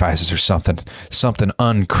sacrifices or something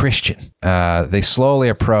unchristian." They slowly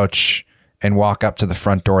approach and walk up to the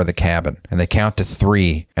front door of the cabin, and they count to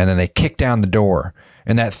 3, and then they kick down the door.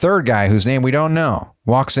 And that third guy, whose name we don't know,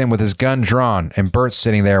 walks in with his gun drawn, and Bert's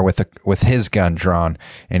sitting there with his gun drawn,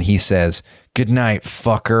 and he says, "Good night,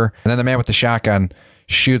 fucker." And then the man with the shotgun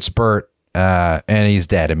shoots Bert, and he's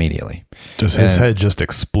dead immediately. His head just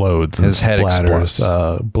explodes. And his head splatters,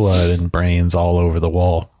 explodes. Blood and brains all over the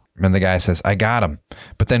wall. And the guy says, I got him.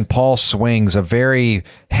 But then Paul swings a very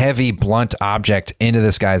heavy, blunt object into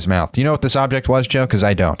this guy's mouth. Do you know what this object was, Joe? Because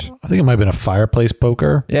I don't. I think it might have been a fireplace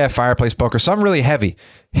poker. Yeah, fireplace poker. Something really heavy.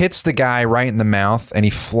 Hits the guy right in the mouth, and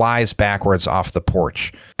he flies backwards off the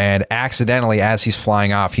porch. And accidentally, as he's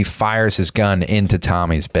flying off, he fires his gun into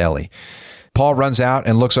Tommy's belly. Paul runs out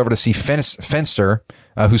and looks over to see Fencer,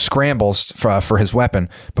 who scrambles for his weapon.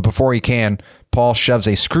 But before he can, Paul shoves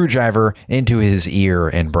a screwdriver into his ear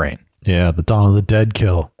and brain. Yeah, the Dawn of the Dead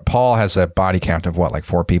kill. Paul has a body count of what, like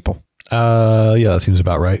 4 people? Yeah, that seems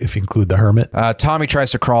about right if you include the hermit. Tommy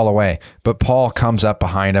tries to crawl away, but Paul comes up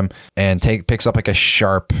behind him and picks up like a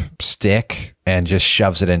sharp stick and just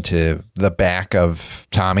shoves it into the back of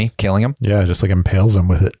Tommy, killing him. Yeah, just like impales him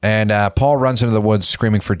with it. And Paul runs into the woods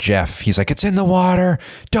screaming for Jeff. He's like, it's in the water.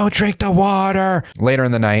 Don't drink the water. Later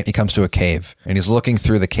in the night, he comes to a cave and he's looking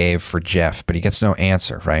through the cave for Jeff, but he gets no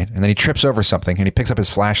answer, right? And then he trips over something and he picks up his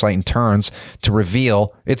flashlight and turns to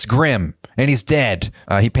reveal it's Grim. And he's dead.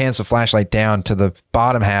 He pans the flashlight down to the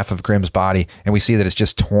bottom half of Grim's body, and we see that it's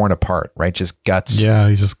just torn apart, right? Just guts. Yeah,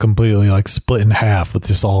 he's just completely like split in half with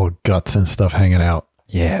just all guts and stuff hanging out.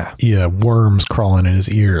 Yeah. Yeah, worms crawling in his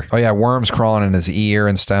ear. Oh, yeah, worms crawling in his ear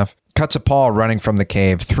and stuff. Cuts to Paul running from the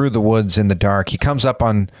cave through the woods in the dark. He comes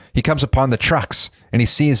upon the trucks, and he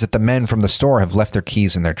sees that the men from the store have left their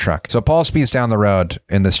keys in their truck. So Paul speeds down the road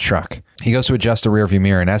in this truck. He goes to adjust the rearview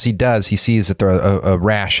mirror, and as he does, he sees that a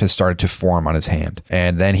rash has started to form on his hand.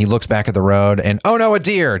 And then he looks back at the road, and oh no, a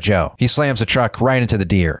deer, Joe. He slams the truck right into the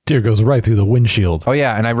deer. Deer goes right through the windshield. Oh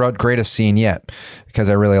yeah, and I wrote greatest scene yet because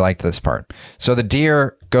I really liked this part. So the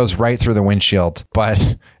deer goes right through the windshield,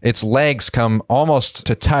 but its legs come almost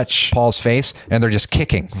to touch Paul's face, and they're just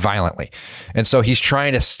kicking violently. And so he's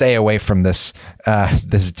trying to stay away from this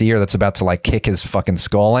deer that's about to like kick his fucking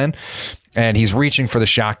skull in. And he's reaching for the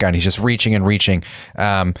shotgun. He's just reaching and reaching.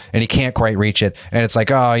 And he can't quite reach it. And it's like,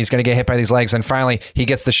 oh, he's going to get hit by these legs. And finally, he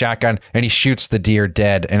gets the shotgun and he shoots the deer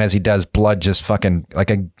dead. And as he does, blood just fucking,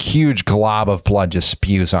 like a huge glob of blood just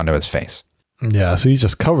spews onto his face. Yeah, so he's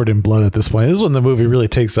just covered in blood at this point. This is when the movie really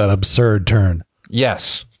takes that absurd turn.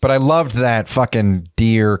 Yes. But I loved that fucking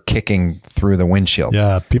deer kicking through the windshield.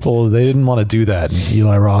 Yeah, people, they didn't want to do that. And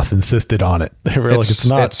Eli Roth insisted on it. They were like, it's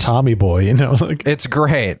not Tommy Boy, you know? Like, it's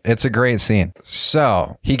great. It's a great scene.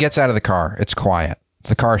 So he gets out of the car. It's quiet.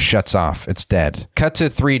 The car shuts off. It's dead. Cut to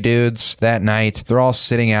 3 dudes that night. They're all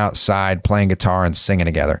sitting outside playing guitar and singing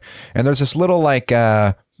together. And there's this little like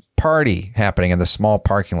party happening in the small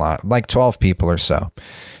parking lot, like 12 people or so.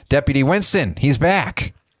 Deputy Winston, he's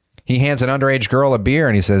back. He hands an underage girl a beer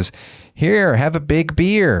and he says, here, have a big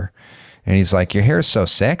beer. And he's like, your hair's so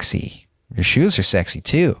sexy. Your shoes are sexy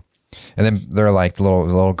too. And then they're like, the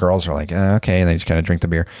little girls are like, okay. And they just kind of drink the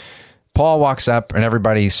beer. Paul walks up and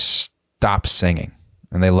everybody stops singing.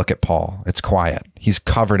 And they look at Paul. It's quiet. He's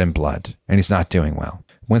covered in blood and he's not doing well.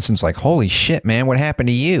 Winston's like, holy shit, man, what happened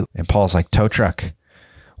to you? And Paul's like, tow truck.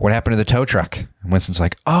 What happened to the tow truck? And Winston's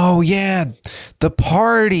like, oh yeah, the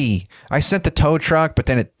party. I sent the tow truck, but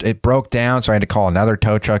then it broke down. So I had to call another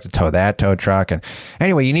tow truck to tow that tow truck. And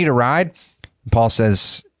anyway, you need a ride? And Paul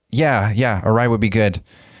says, yeah, a ride would be good.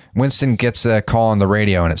 Winston gets a call on the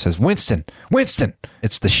radio and it says, Winston,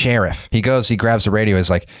 it's the sheriff. He grabs the radio. He's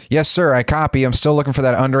like, yes, sir, I copy. I'm still looking for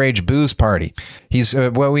that underage booze party.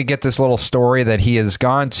 We get this little story that he has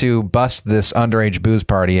gone to bust this underage booze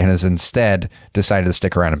party and has instead decided to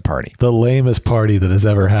stick around and party. The lamest party that has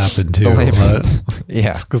ever happened too.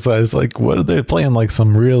 Yeah. Because I was like, what are they playing? Like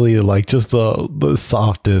some really like just the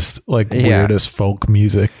softest, like weirdest folk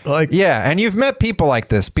music. Like, yeah. And you've met people like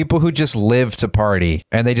this, people who just live to party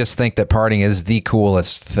and they just think that partying is the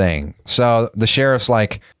coolest thing. So the sheriff's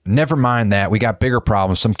like, never mind that. We got bigger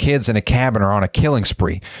problems. Some kids in a cabin are on a killing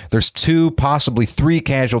spree. There's 2, possibly 3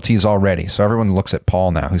 casualties already. So everyone looks at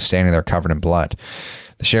Paul now, who's standing there covered in blood.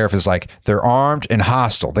 The sheriff is like, they're armed and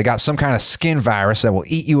hostile. They got some kind of skin virus that will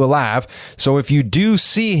eat you alive. So if you do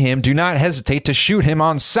see him, do not hesitate to shoot him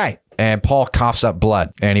on sight. And Paul coughs up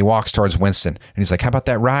blood and he walks towards Winston. And he's like, how about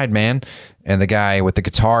that ride, man? And the guy with the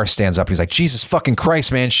guitar stands up. He's like, Jesus fucking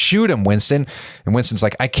Christ, man, shoot him, Winston. And Winston's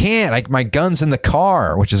like, I can't. My gun's in the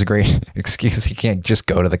car, which is a great excuse. He can't just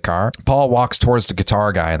go to the car. Paul walks towards the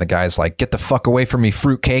guitar guy and the guy's like, get the fuck away from me,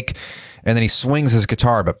 fruitcake. And then he swings his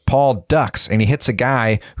guitar, but Paul ducks and he hits a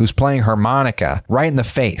guy who's playing harmonica right in the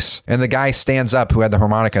face. And the guy stands up who had the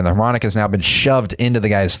harmonica, and the harmonica has now been shoved into the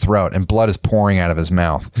guy's throat and blood is pouring out of his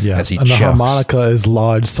mouth as he chokes. The harmonica is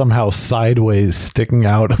lodged somehow sideways, sticking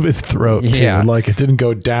out of his throat too. Yeah. Like it didn't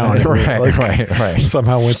go down. Right.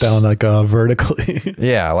 Somehow went down like vertically.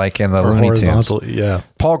 Yeah, like in the or Looney Tunes. horizontally, yeah.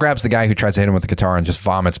 Paul grabs the guy who tries to hit him with the guitar and just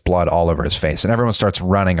vomits blood all over his face. And everyone starts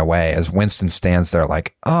running away as Winston stands there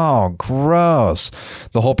like, oh, gross.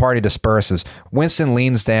 The whole party disperses. Winston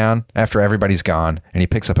leans down after everybody's gone and he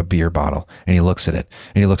picks up a beer bottle and he looks at it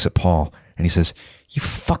and he looks at Paul and he says, you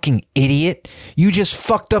fucking idiot. You just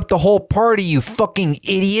fucked up the whole party, you fucking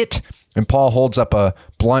idiot. And Paul holds up a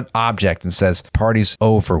blunt object and says, party's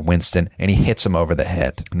over, Winston. And he hits him over the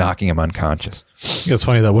head, knocking him unconscious. It's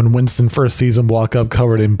funny that when Winston first sees him walk up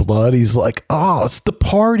covered in blood, he's like, oh, it's the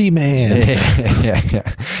party man.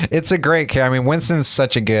 yeah. It's a great character. I mean, Winston's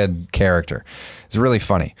such a good character. It's really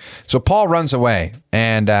funny. So Paul runs away.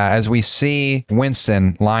 And as we see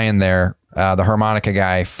Winston lying there, the harmonica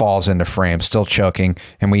guy falls into frame, still choking,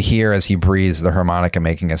 and we hear as he breathes the harmonica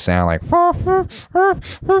making a sound like.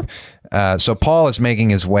 So Paul is making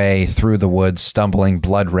his way through the woods, stumbling,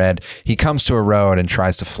 blood red. He comes to a road and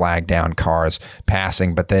tries to flag down cars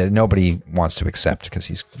passing, but nobody wants to accept because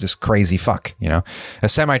he's just crazy fuck, you know. A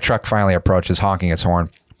semi truck finally approaches, honking its horn.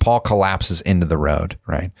 Paul collapses into the road,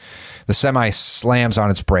 right? The semi slams on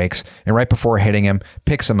its brakes, and right before hitting him,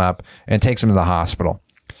 picks him up and takes him to the hospital.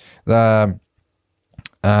 We cut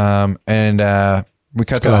to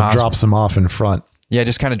the hospital. Drops him off in front. Yeah,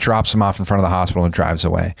 just kind of drops him off in front of the hospital and drives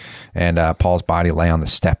away. And Paul's body lay on the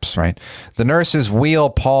steps, right? The nurses wheel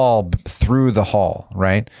Paul through the hall,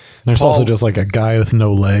 right? There's also just like a guy with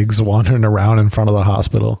no legs wandering around in front of the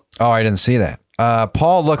hospital. Oh, I didn't see that.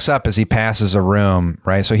 Paul looks up as he passes a room,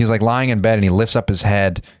 right? So he's like lying in bed and he lifts up his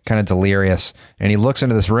head, kind of delirious. And he looks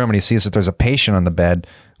into this room and he sees that there's a patient on the bed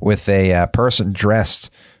with a person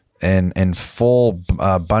dressed in full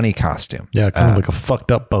bunny costume. Yeah, kind of like a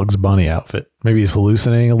fucked up Bugs Bunny outfit. Maybe he's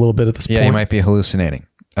hallucinating a little bit at this point. Yeah, he might be hallucinating.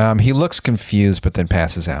 He looks confused, but then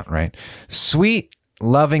passes out, right? Sweet,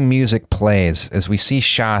 loving music plays as we see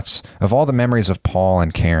shots of all the memories of Paul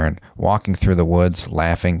and Karen walking through the woods,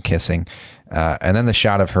 laughing, kissing, and then the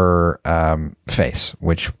shot of her face,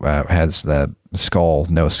 which has the skull,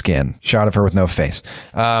 no skin. Shot of her with no face.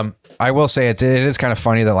 I will say it is kind of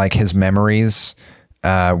funny that like his memories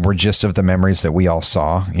were just of the memories that we all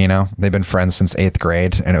saw, you know. They've been friends since 8th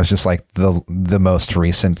grade, and it was just like the most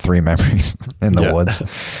recent 3 memories in the woods.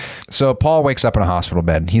 So Paul wakes up in a hospital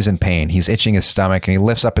bed. He's in pain. He's itching his stomach, and he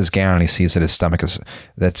lifts up his gown and he sees that his stomach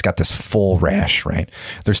that's got this full rash, right?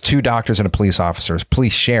 There's 2 doctors and a police officer,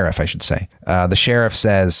 police sheriff, I should say. The sheriff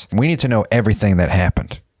says, we need to know everything that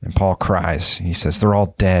happened. And Paul cries. He says, they're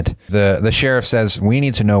all dead. The sheriff says, we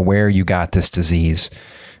need to know where you got this disease.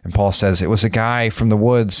 And Paul says, it was a guy from the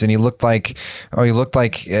woods and he looked like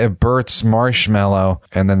Bert's marshmallow.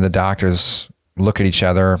 And then the doctors look at each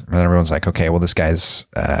other and everyone's like, okay, well, this guy's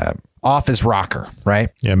off his rocker, right?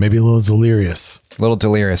 Yeah, maybe a little delirious.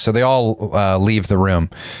 So they all leave the room.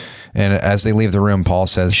 And as they leave the room, Paul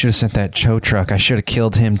says, should have sent that tow truck. I should have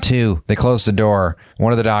killed him too. They close the door.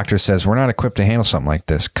 One of the doctors says, we're not equipped to handle something like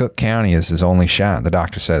this. Cook County is his only shot. The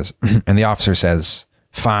doctor says, and the officer says,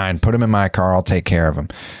 fine, put him in my car. I'll take care of him.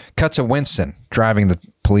 Cut to Winston driving the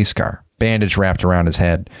police car, bandage wrapped around his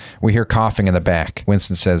head. We hear coughing in the back.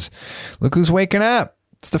 Winston says, look who's waking up.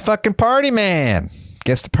 It's the fucking party man.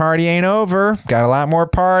 Guess the party ain't over. Got a lot more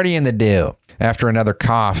partying to do. After another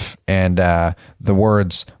cough and the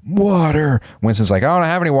words, water, Winston's like, I don't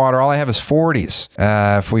have any water. All I have is 40s.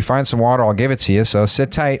 If we find some water, I'll give it to you. So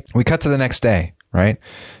sit tight. We cut to the next day, right?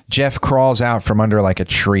 Jeff crawls out from under like a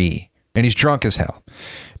tree and he's drunk as hell.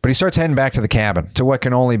 But he starts heading back to the cabin to what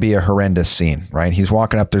can only be a horrendous scene, right? He's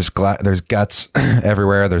walking up. There's guts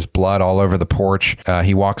everywhere. There's blood all over the porch.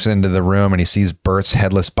 He walks into the room and he sees Bert's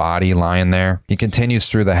headless body lying there. He continues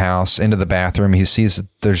through the house into the bathroom. He sees that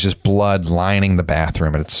there's just blood lining the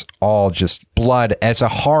bathroom and it's all just blood. It's a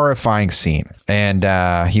horrifying scene. And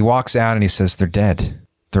he walks out and he says, they're dead.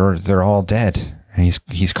 They're all dead. And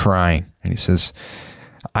he's crying. And he says,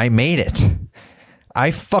 I made it.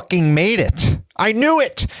 I fucking made it. I knew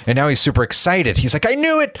it. And now he's super excited. He's like, I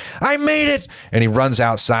knew it. I made it. And he runs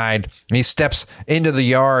outside and he steps into the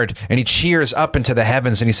yard and he cheers up into the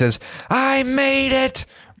heavens and he says, I made it.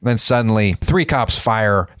 Then suddenly 3 cops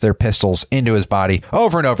fire their pistols into his body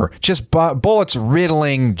over and over. Just bullets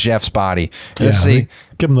riddling Jeff's body. Yeah,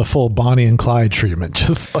 give him the full Bonnie and Clyde treatment.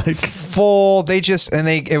 Just like full.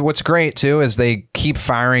 What's great too is they keep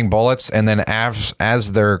firing bullets and then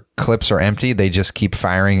as their clips are empty, they just keep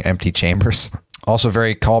firing empty chambers. Also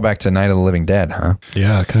very callback to Night of the Living Dead, huh?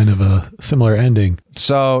 Yeah, kind of a similar ending.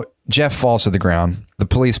 So Jeff falls to the ground. The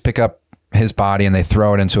police pick up his body and they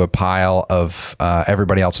throw it into a pile of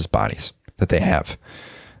everybody else's bodies that they have.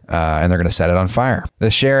 And they're going to set it on fire. The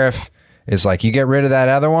sheriff is like, you get rid of that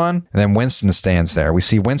other one. And then Winston stands there. We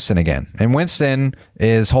see Winston again. And Winston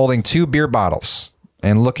is holding 2 beer bottles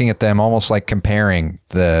and looking at them almost like comparing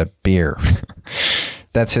the beer.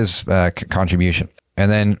 That's his contribution. And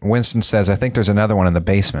then Winston says, I think there's another one in the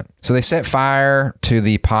basement. So they set fire to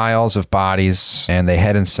the piles of bodies and they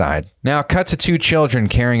head inside. Now cut to 2 children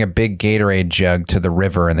carrying a big Gatorade jug to the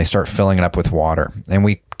river, and they start filling it up with water. And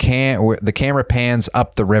the camera pans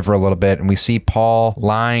up the river a little bit, and we see Paul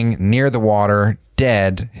lying near the water,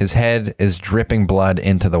 dead. His head is dripping blood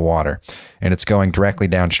into the water, and it's going directly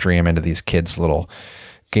downstream into these kids' little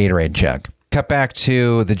Gatorade jug. Cut back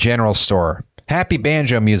to the general store. Happy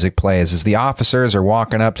banjo music plays as the officers are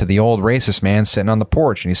walking up to the old racist man sitting on the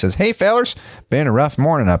porch, and he says, "Hey fellers, been a rough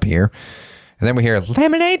morning up here." And then we hear,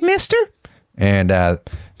 "Lemonade, mister?" And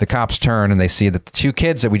the cops turn and they see that the 2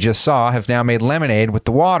 kids that we just saw have now made lemonade with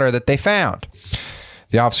the water that they found.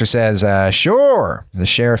 The officer says, "Sure." The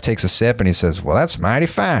sheriff takes a sip and he says, "Well, that's mighty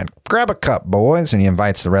fine. Grab a cup, boys." And he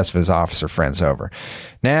invites the rest of his officer friends over.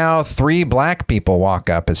 Now 3 black people walk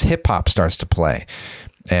up as hip hop starts to play.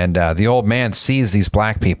 And the old man sees these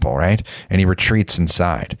black people, right? And he retreats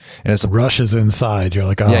inside. And as the rushes inside, you're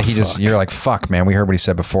like, oh, yeah, fuck. You're like, fuck, man. We heard what he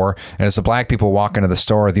said before. And as the black people walk into the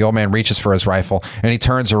store, the old man reaches for his rifle and he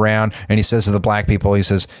turns around and he says to the black people, he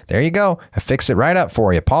says, "There you go. I fixed it right up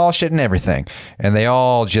for you. Polish it and everything." And they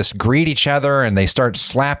all just greet each other and they start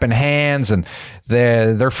slapping hands, and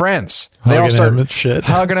they're friends. They all start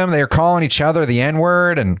hugging them. They're calling each other the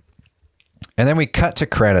N-word, and then we cut to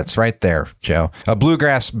credits right there, Joe. A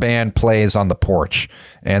bluegrass band plays on the porch,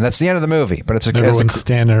 and that's the end of the movie. But everyone's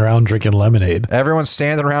standing around drinking lemonade. Everyone's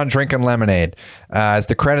standing around drinking lemonade. As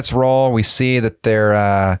the credits roll, we see that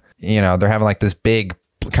they're having like this big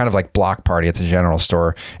kind of like block party at the general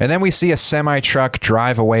store. And then we see a semi truck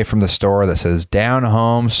drive away from the store that says "Down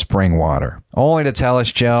Home Spring Water," only to tell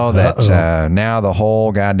us, Joe, that now the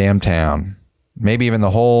whole goddamn town, maybe even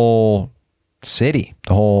the whole city,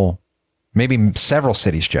 maybe several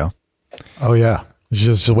cities, Joe. Oh, yeah.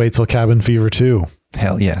 Just wait till Cabin Fever 2.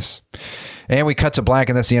 Hell yes. And we cut to black,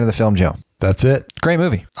 and that's the end of the film, Joe. That's it. Great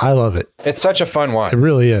movie. I love it. It's such a fun one. It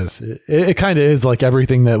really is. It kind of is like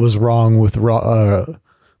everything that was wrong with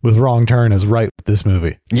Wrong Turn is right with this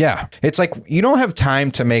movie. Yeah. It's like you don't have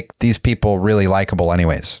time to make these people really likable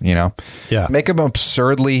anyways, you know? Yeah. Make them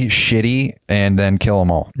absurdly shitty and then kill them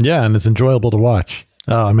all. Yeah, and it's enjoyable to watch.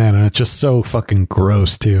 Oh, man, and it's just so fucking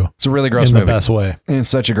gross, too. It's a really gross movie. In the best way. In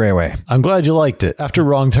such a great way. I'm glad you liked it. After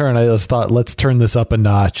Wrong Turn, I just thought, let's turn this up a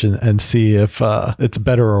notch and see if it's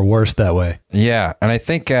better or worse that way. Yeah, and I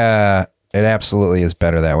think it absolutely is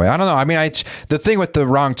better that way. I don't know. I mean, the thing with the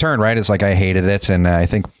Wrong Turn, right, is like I hated it, and I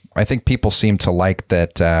think people seem to like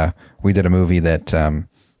that we did a movie that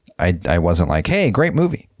I wasn't like, hey, great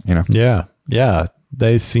movie, you know? Yeah, yeah.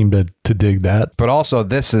 They seem to dig that. But also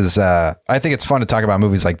this is, I think it's fun to talk about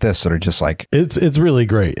movies like this that are just like. It's really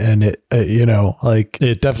great. And it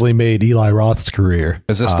it definitely made Eli Roth's career.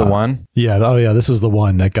 Is this the one? Yeah. Oh yeah. This was the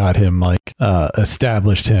one that got him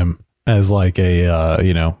established him as like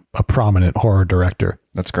a prominent horror director.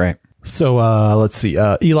 That's great. So let's see.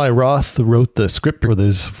 Eli Roth wrote the script with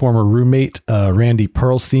his former roommate, Randy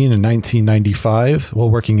Perlstein, in 1995 while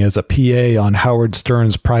working as a PA on Howard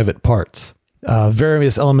Stern's Private Parts.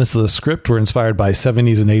 Various elements of the script were inspired by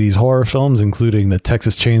 70s and 80s horror films, including the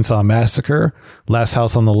Texas Chainsaw Massacre, Last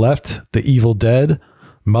House on the Left, The Evil Dead,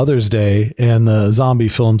 Mother's Day, and the zombie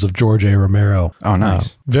films of George A. Romero. Oh,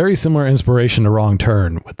 nice. Very similar inspiration to Wrong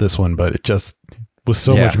Turn with this one, but it just was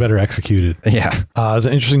so much better executed. Yeah. As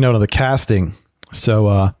an interesting note on the casting.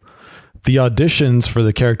 So the auditions for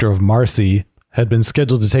the character of Marcy had been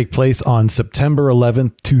scheduled to take place on September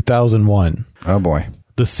 11th, 2001. Oh, boy.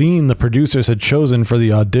 The scene the producers had chosen for the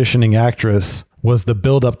auditioning actress was the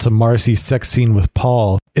build-up to Marcy's sex scene with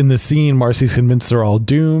Paul. In the scene, Marcy's convinced they're all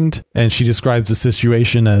doomed, and she describes the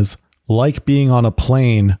situation as like being on a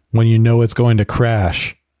plane when you know it's going to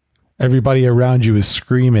crash. Everybody around you is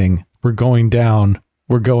screaming, "We're going down.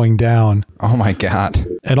 We're going down." Oh, my God.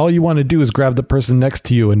 And all you want to do is grab the person next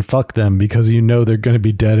to you and fuck them because you know they're going to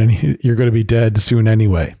be dead and you're going to be dead soon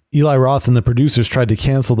anyway. Eli Roth and the producers tried to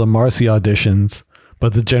cancel the Marcy auditions,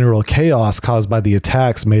 but the general chaos caused by the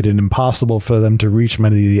attacks made it impossible for them to reach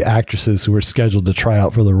many of the actresses who were scheduled to try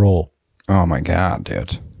out for the role. Oh, my God,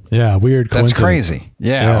 dude. Yeah, weird coincidence. That's crazy.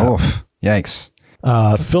 Yeah. Oof. Yikes.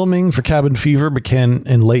 Filming for Cabin Fever began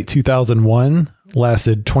in late 2001,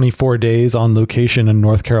 lasted 24 days on location in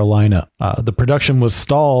North Carolina. The production was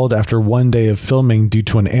stalled after one day of filming due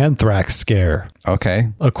to an anthrax scare. Okay.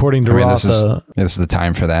 According to Roth. This is the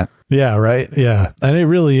time for that. Yeah, right. Yeah. And it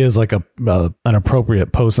really is like an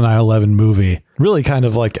appropriate post 9/11 movie. Really kind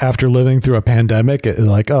of like after living through a pandemic,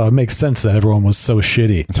 it makes sense that everyone was so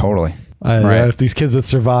shitty. Totally. Right. If these kids had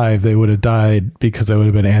survived, they would have died because they would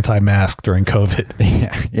have been anti-mask during COVID.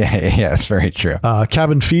 Yeah, that's very true.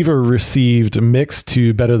 Cabin Fever received mixed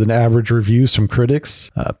to better than average reviews from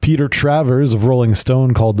critics. Peter Travers of Rolling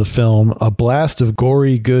Stone called the film a blast of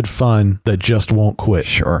gory good fun that just won't quit.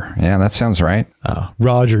 Sure. Yeah, that sounds right.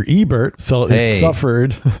 Roger Ebert felt it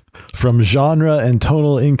suffered from genre and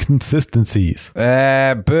tonal inconsistencies.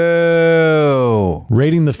 Boo.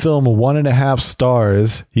 Rating the film 1.5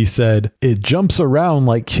 stars, he said, "It jumps around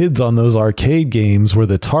like kids on those arcade games where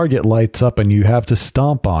the target lights up and you have to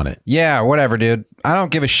stomp on it." Yeah, whatever, dude. I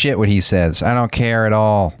don't give a shit what he says. I don't care at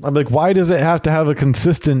all. I'm like, why does it have to have a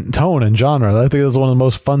consistent tone and genre? I think that's one of the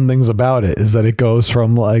most fun things about it, is that it goes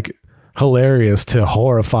from like hilarious to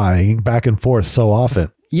horrifying back and forth so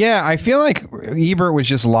often. Yeah, I feel like Ebert was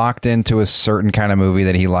just locked into a certain kind of movie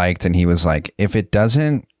that he liked, and he was like, if it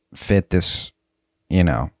doesn't fit this,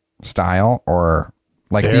 style, or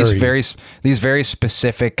like these very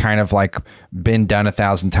specific kind of like been done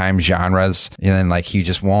 1,000 times genres, and then like he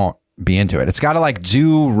just won't be into it. It's got to like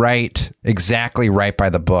do exactly right by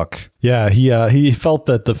the book. Yeah, he felt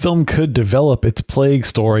that the film could develop its plague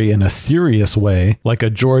story in a serious way, like a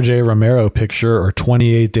George A. Romero picture or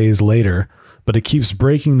 28 Days Later, but it keeps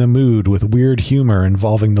breaking the mood with weird humor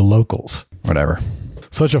involving the locals. Whatever.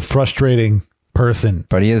 Such a frustrating person.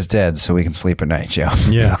 But he is dead, so we can sleep at night, Joe.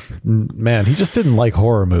 Yeah. Man, he just didn't like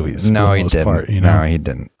horror movies. No, he didn't. No, he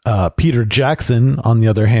didn't. Peter Jackson, on the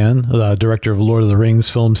other hand, the director of Lord of the Rings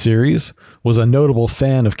film series, was a notable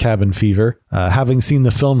fan of Cabin Fever. Having seen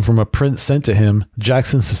the film from a print sent to him,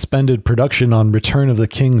 Jackson suspended production on Return of the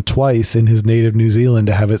King twice in his native New Zealand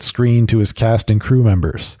to have it screened to his cast and crew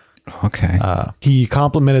members. Okay. He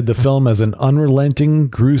complimented the film as an unrelenting,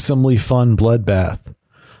 gruesomely fun bloodbath.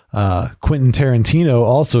 Quentin Tarantino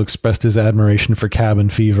also expressed his admiration for Cabin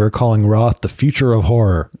Fever, calling Roth the future of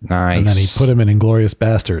horror. Nice. And then he put him in Inglourious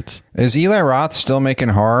Bastards. Is Eli Roth still making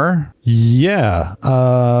horror? Yeah.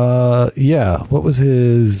 What was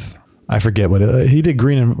his... I forget what he did.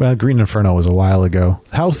 Green Inferno was a while ago.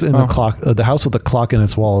 The House with the Clock in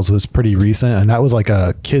Its Walls was pretty recent, and that was like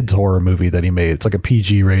a kids horror movie that he made. It's like a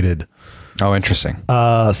PG rated. Oh, interesting.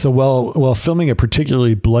 So while filming a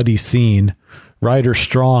particularly bloody scene, Ryder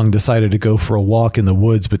Strong decided to go for a walk in the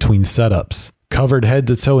woods between setups. Covered head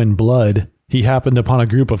to toe in blood, he happened upon a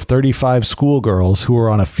group of 35 schoolgirls who were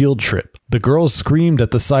on a field trip. The girls screamed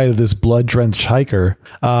at the sight of this blood-drenched hiker,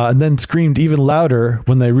 and then screamed even louder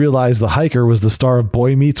when they realized the hiker was the star of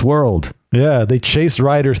Boy Meets World. Yeah, they chased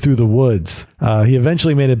Ryder through the woods. He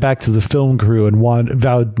eventually made it back to the film crew and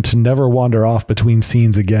vowed to never wander off between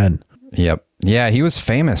scenes again. Yep. Yeah, he was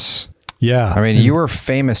famous. Yeah. I mean, you were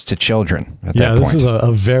famous to children at that point. Yeah, this is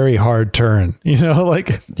a very hard turn.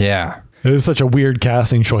 Yeah. It was such a weird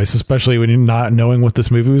casting choice, especially when you're not knowing what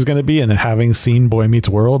this movie was going to be and then having seen Boy Meets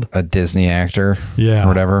World. A Disney actor. Yeah. Or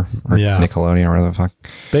whatever. Or Nickelodeon or whatever the fuck.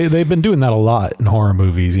 They've been doing that a lot in horror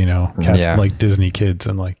movies, casting like Disney kids,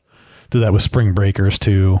 and like did that with Spring Breakers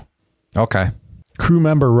too. Okay. Crew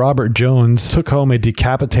member Robert Jones took home a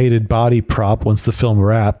decapitated body prop once the film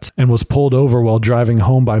wrapped and was pulled over while driving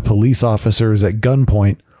home by police officers at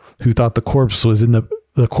gunpoint who thought the corpse in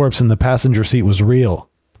the passenger seat was real.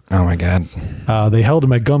 Oh my God. They held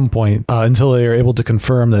him at gunpoint until they were able to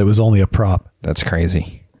confirm that it was only a prop. That's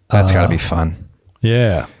crazy. That's got to be fun.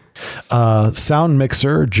 Yeah. Sound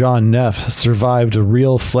mixer John Neff survived a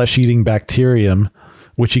real flesh-eating bacterium,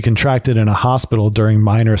 which he contracted in a hospital during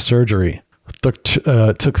minor surgery.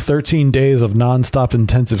 Took 13 days of nonstop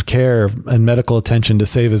intensive care and medical attention to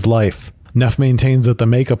save his life. Neff maintains that the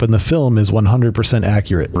makeup in the film is 100%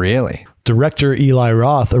 accurate. Really? Director Eli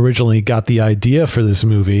Roth originally got the idea for this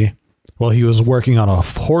movie while he was working on a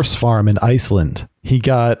horse farm in Iceland. He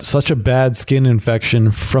got such a bad skin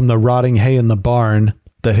infection from the rotting hay in the barn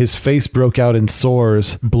that his face broke out in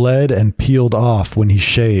sores, bled, and peeled off when he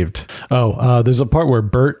shaved. There's a part where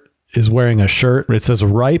Bert is wearing a shirt where it says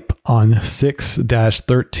ripe on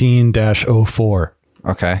 6-13-04.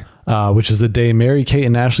 Okay. Which is the day Mary-Kate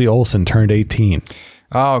and Ashley Olsen turned 18.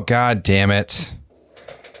 Oh, God damn it.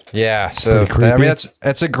 Yeah, so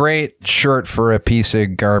that's a great shirt for a piece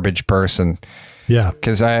of garbage person. Yeah.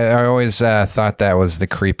 Because I always thought that was the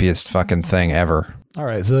creepiest fucking thing ever. All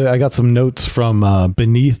right, so I got some notes from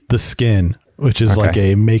Beneath the Skin, which is like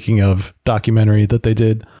a making of documentary that they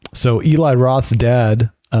did. So Eli Roth's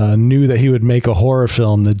dad knew that he would make a horror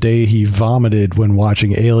film the day he vomited when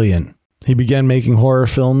watching Alien. He began making horror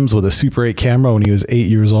films with a Super 8 camera when he was 8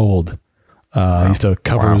 years old. He used to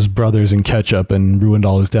cover his brothers in ketchup and ruined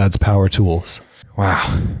all his dad's power tools.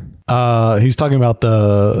 Wow. He was talking about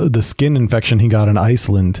the skin infection he got in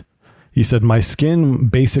Iceland. He said, my skin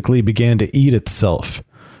basically began to eat itself.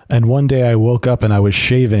 And one day I woke up and I was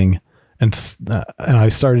shaving and I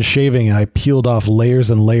started shaving and I peeled off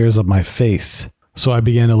layers and layers of my face. So I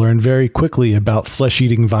began to learn very quickly about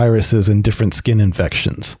flesh-eating viruses and different skin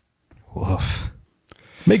infections. Woof.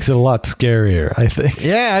 Makes it a lot scarier, I think.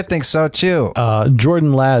 Yeah, I think so too.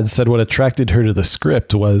 Jordan Ladd said what attracted her to the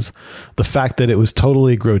script was the fact that it was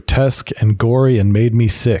totally grotesque and gory and made me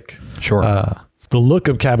sick. Sure. The look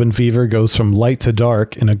of Cabin Fever goes from light to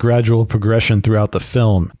dark in a gradual progression throughout the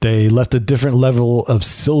film. They left a different level of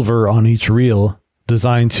silver on each reel,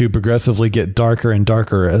 designed to progressively get darker and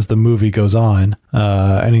darker as the movie goes on,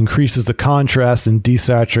 and increases the contrast and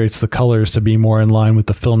desaturates the colors to be more in line with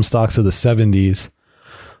the film stocks of the 70s,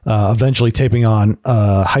 eventually taping on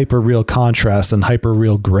hyper-real contrast and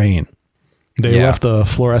hyper-real grain. They left the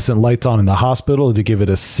fluorescent lights on in the hospital to give it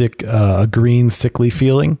a green, sickly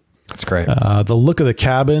feeling. That's great. The look of the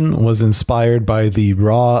cabin was inspired by the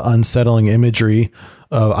raw, unsettling imagery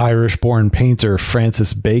of Irish-born painter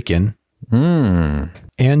Francis Bacon.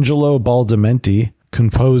 Angelo Baldamenti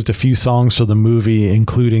composed a few songs for the movie,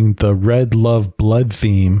 including the Red Love Blood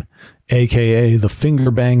theme, aka the Finger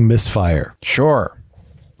Bang Misfire. Sure.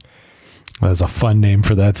 That's a fun name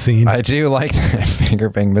for that scene. I do like that. Finger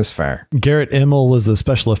Bang Misfire. Garrett Immel was the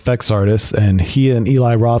special effects artist, and he and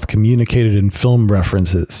Eli Roth communicated in film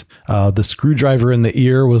references. The screwdriver in the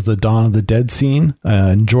ear was the Dawn of the Dead scene,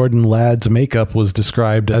 and Jordan Ladd's makeup was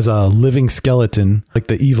described as a living skeleton, like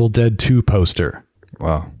the Evil Dead 2 poster.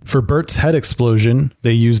 Wow. For Bert's head explosion,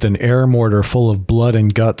 they used an air mortar full of blood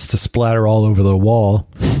and guts to splatter all over the wall.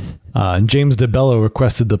 And James DeBello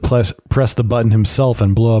requested to press the button himself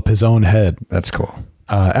and blow up his own head. That's cool.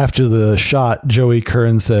 After the shot, Joey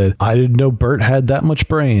Kern said, I didn't know Bert had that much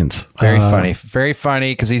brains. Very funny. Very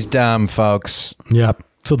funny because he's dumb, folks. Yep.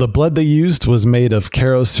 So the blood they used was made of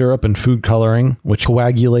Caro syrup and food coloring, which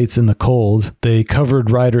coagulates in the cold. They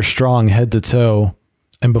covered Ryder Strong head to toe,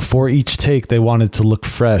 and before each take, they wanted to look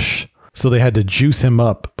fresh. So they had to juice him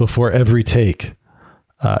up before every take.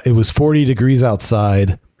 It was 40 degrees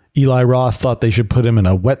outside. Eli Roth thought they should put him in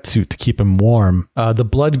a wetsuit to keep him warm. The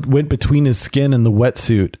blood went between his skin and the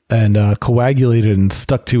wetsuit and coagulated and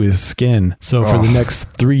stuck to his skin. So for the next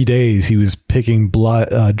 3 days, he was picking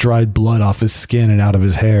dried blood off his skin and out of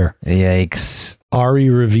his hair. Yikes. Ari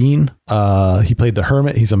Ravine, he played the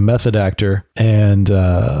hermit. He's a method actor. And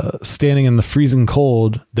standing in the freezing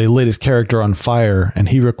cold, they lit his character on fire, and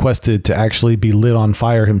he requested to actually be lit on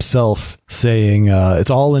fire himself, saying, it's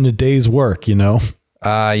all in a day's work, you know?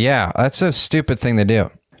 Yeah, that's a stupid thing to do.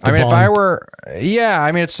 I mean, if I were,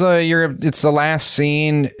 it's the last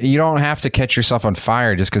scene. You don't have to catch yourself on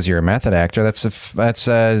fire just because you're a method actor.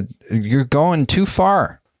 You're going too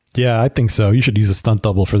far. Yeah, I think so. You should use a stunt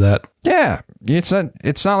double for that. Yeah, it's not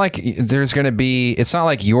like it's not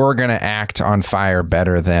like you're going to act on fire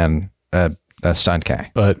better than a stunt guy.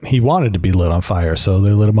 But he wanted to be lit on fire, so they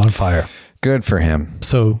lit him on fire. Good for him.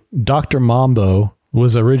 So Dr. Mambo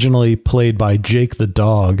was originally played by Jake the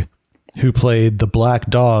Dog, who played the Black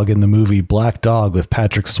Dog in the movie Black Dog with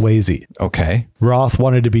Patrick Swayze. Okay. Roth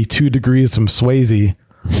wanted to be 2 degrees from Swayze,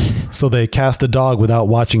 so they cast the dog without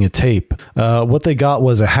watching a tape. What they got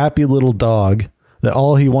was a happy little dog that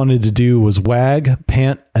all he wanted to do was wag,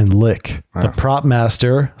 pant, and lick. Wow. The prop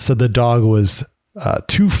master said the dog was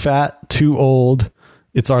too fat, too old,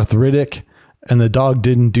 it's arthritic, and the dog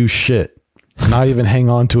didn't do shit. Not even hang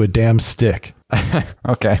on to a damn stick.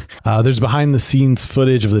 Okay. There's behind the scenes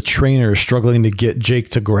footage of the trainer struggling to get Jake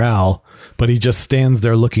to growl, but he just stands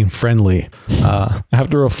there looking friendly.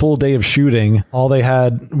 After a full day of shooting, all they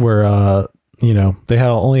had were,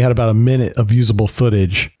 only had about a minute of usable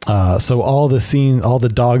footage. So all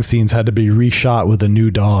the dog scenes had to be reshot with a new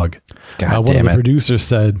dog. One of the producers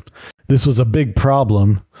said, this was a big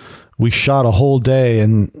problem. We shot a whole day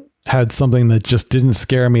and had something that just didn't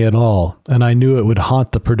scare me at all, and I knew it would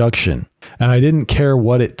haunt the production, and I didn't care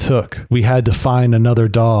what it took. We had to find another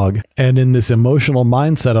dog, and in this emotional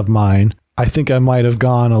mindset of mine, I think I might have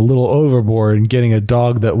gone a little overboard in getting a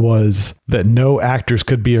dog that no actors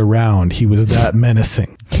could be around. He was that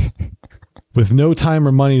menacing. With no time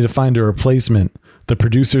or money to find a replacement, the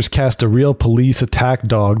producers cast a real police attack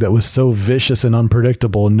dog that was so vicious and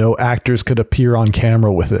unpredictable no actors could appear on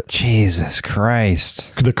camera with it. Jesus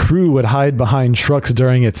Christ. The crew would hide behind trucks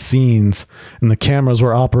during its scenes, and the cameras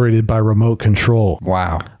were operated by remote control.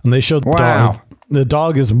 Wow. And they showed the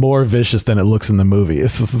dog is more vicious than it looks in the movie.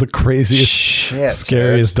 This is the craziest,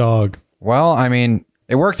 scariest dog. Well, I mean,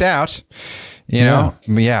 it worked out. You know?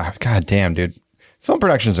 Yeah. God damn, dude. Film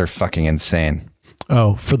productions are fucking insane.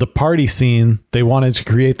 Oh, for the party scene, they wanted to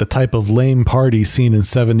create the type of lame party seen in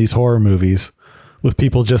 70s horror movies, with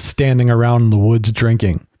people just standing around in the woods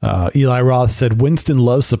drinking. Eli Roth said Winston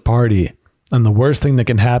loves to party, and the worst thing that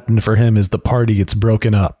can happen for him is the party gets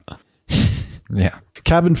broken up. Yeah.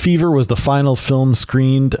 Cabin Fever was the final film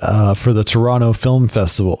screened for the Toronto Film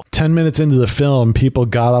Festival. 10 minutes into the film, people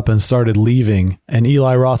got up and started leaving, and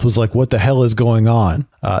Eli Roth was like, what the hell is going on?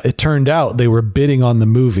 It turned out they were bidding on the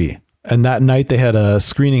movie. And that night they had a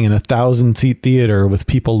screening in a 1,000-seat theater with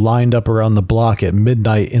people lined up around the block at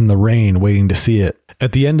midnight in the rain waiting to see it.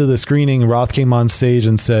 At the end of the screening, Roth came on stage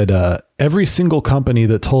and said, every single company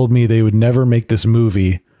that told me they would never make this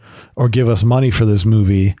movie or give us money for this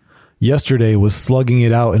movie yesterday was slugging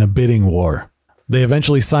it out in a bidding war. They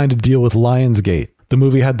eventually signed a deal with Lionsgate. The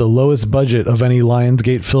movie had the lowest budget of any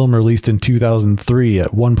Lionsgate film released in 2003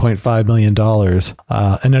 at $1.5 million,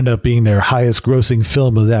 and ended up being their highest grossing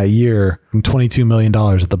film of that year, and $22 million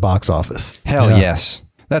at the box office. Hell yes.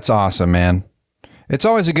 That's awesome, man. It's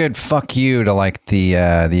always a good fuck you to like the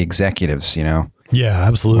executives, you know? Yeah,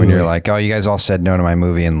 absolutely. When you're like, oh, you guys all said no to my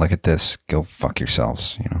movie and look at this. Go fuck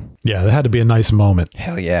yourselves, you know? Yeah, that had to be a nice moment.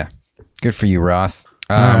 Hell yeah. Good for you, Roth.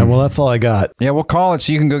 All right, well, that's all I got. Yeah, we'll call it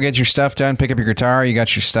so you can go get your stuff done, pick up your guitar. You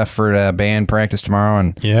got your stuff for band practice tomorrow.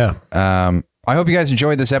 And Yeah. I hope you guys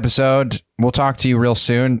enjoyed this episode. We'll talk to you real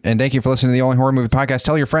soon. And thank you for listening to the Only Horror Movie Podcast.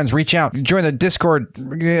 Tell your friends, reach out, join the Discord.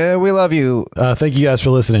 Yeah, we love you. Thank you guys for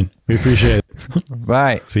listening. We appreciate it.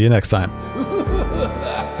 Bye. See you next time.